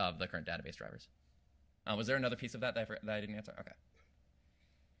state of the current database drivers. Was there another piece of that that I didn't answer? Okay.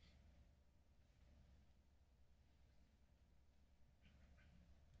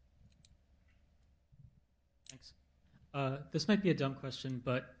 Thanks. This might be a dumb question,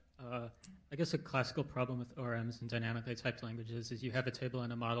 but I guess a classical problem with ORMs and dynamically typed languages is you have a table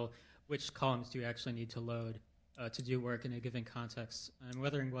and a model. Which columns do you actually need to load to do work in a given context? I'm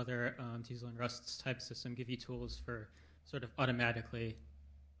wondering whether Diesel and Rust's type system give you tools for sort of automatically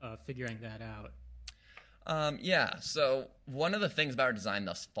figuring that out. Yeah, so one of the things about our design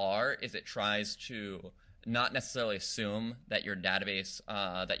thus far is it tries to not necessarily assume that your database,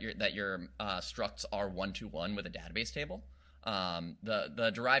 that your structs are one-to-one with a database table.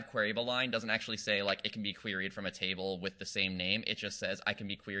 The derived queryable line doesn't actually say like it can be queried from a table with the same name. It just says I can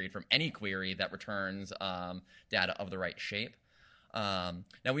be queried from any query that returns data of the right shape.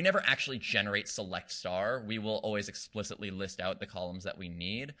 Now, we never actually generate select star. We will always explicitly list out the columns that we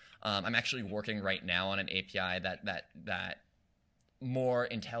need. I'm actually working right now on an API that more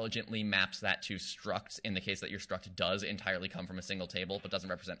intelligently maps that to structs in the case that your struct does entirely come from a single table but doesn't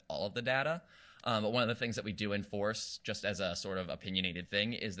represent all of the data. But one of the things that we do enforce, just as a sort of opinionated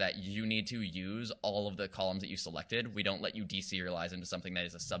thing, is that you need to use all of the columns that you selected. We don't let you deserialize into something that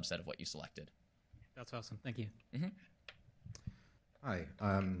is a subset of what you selected. That's awesome. Thank you. Mm-hmm. Hi.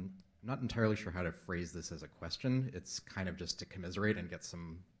 I'm not entirely sure how to phrase this as a question. It's kind of just to commiserate and get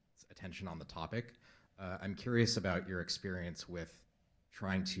some attention on the topic. I'm curious about your experience with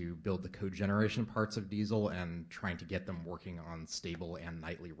trying to build the code generation parts of Diesel and trying to get them working on stable and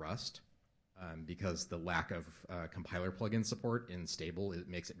nightly Rust. Because the lack of compiler plugin support in stable, it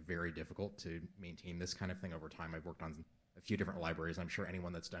makes it very difficult to maintain this kind of thing over time. I've worked on a few different libraries. I'm sure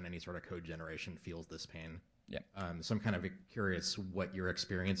anyone that's done any sort of code generation feels this pain. Yeah. So I'm kind of curious what your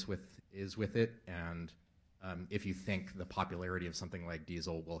experience is with it, and if you think the popularity of something like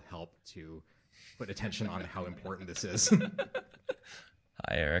Diesel will help to put attention on how important this is.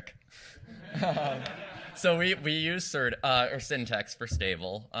 Hi, Eric. So we use syntax for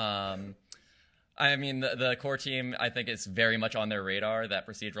stable. I mean, the core team, I think it's very much on their radar that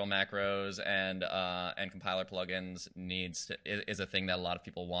procedural macros and compiler plugins is a thing that a lot of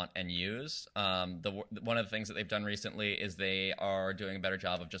people want and use. One of the things that they've done recently is they are doing a better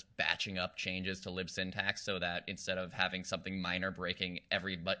job of just batching up changes to lib syntax, so that instead of having something minor breaking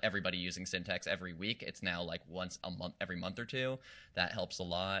everybody using syntax every week, it's now like once a month, every month or two. That helps a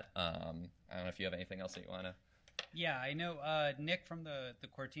lot. I don't know if you have anything else that you want to... Yeah, I know Nick from the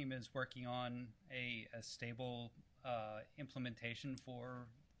core team is working on a stable implementation for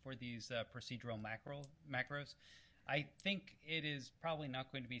these procedural macros. I think it is probably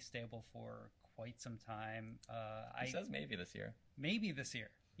not going to be stable for quite some time. It says maybe this year. Maybe this year.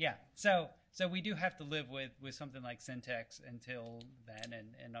 Yeah. So we do have to live with something like syntax until then,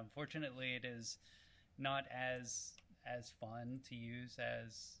 and unfortunately, it is not as fun to use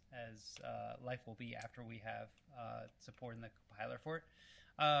as life will be after we have support in the compiler for it.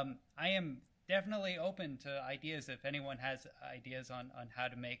 I am definitely open to ideas if anyone has ideas on how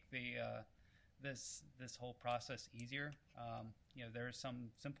to make this whole process easier. There are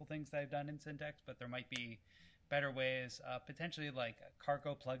some simple things that I've done in syntax, but there might be better ways, potentially like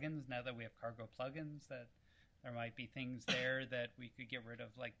cargo plugins. Now that we have cargo plugins, that there might be things there that we could get rid of,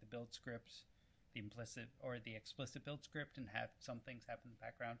 like the build script, the implicit or the explicit build script, and have some things happen in the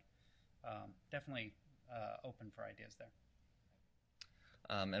background. Definitely open for ideas there.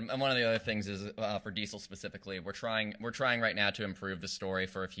 And one of the other things is for Diesel specifically, we're trying right now to improve the story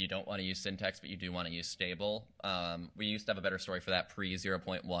for if you don't want to use syntax but you do want to use stable. We used to have a better story for that pre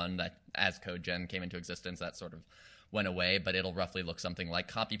 0.1. That as code gen came into existence, that sort of went away. But it'll roughly look something like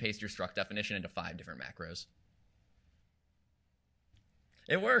copy paste your struct definition into 5 different macros.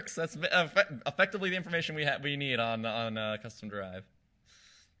 It works. That's effectively the information we need on custom drive.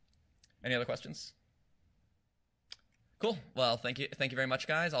 Any other questions? Cool. Well, thank you very much,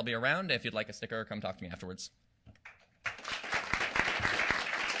 guys. I'll be around. If you'd like a sticker, come talk to me afterwards.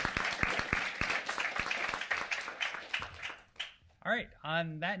 All right.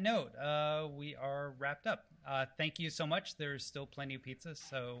 On that note, we are wrapped up. Thank you so much. There's still plenty of pizza,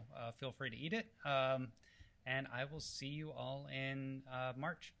 so feel free to eat it. And I will see you all in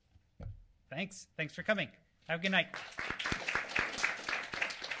March. Thanks for coming. Have a good night.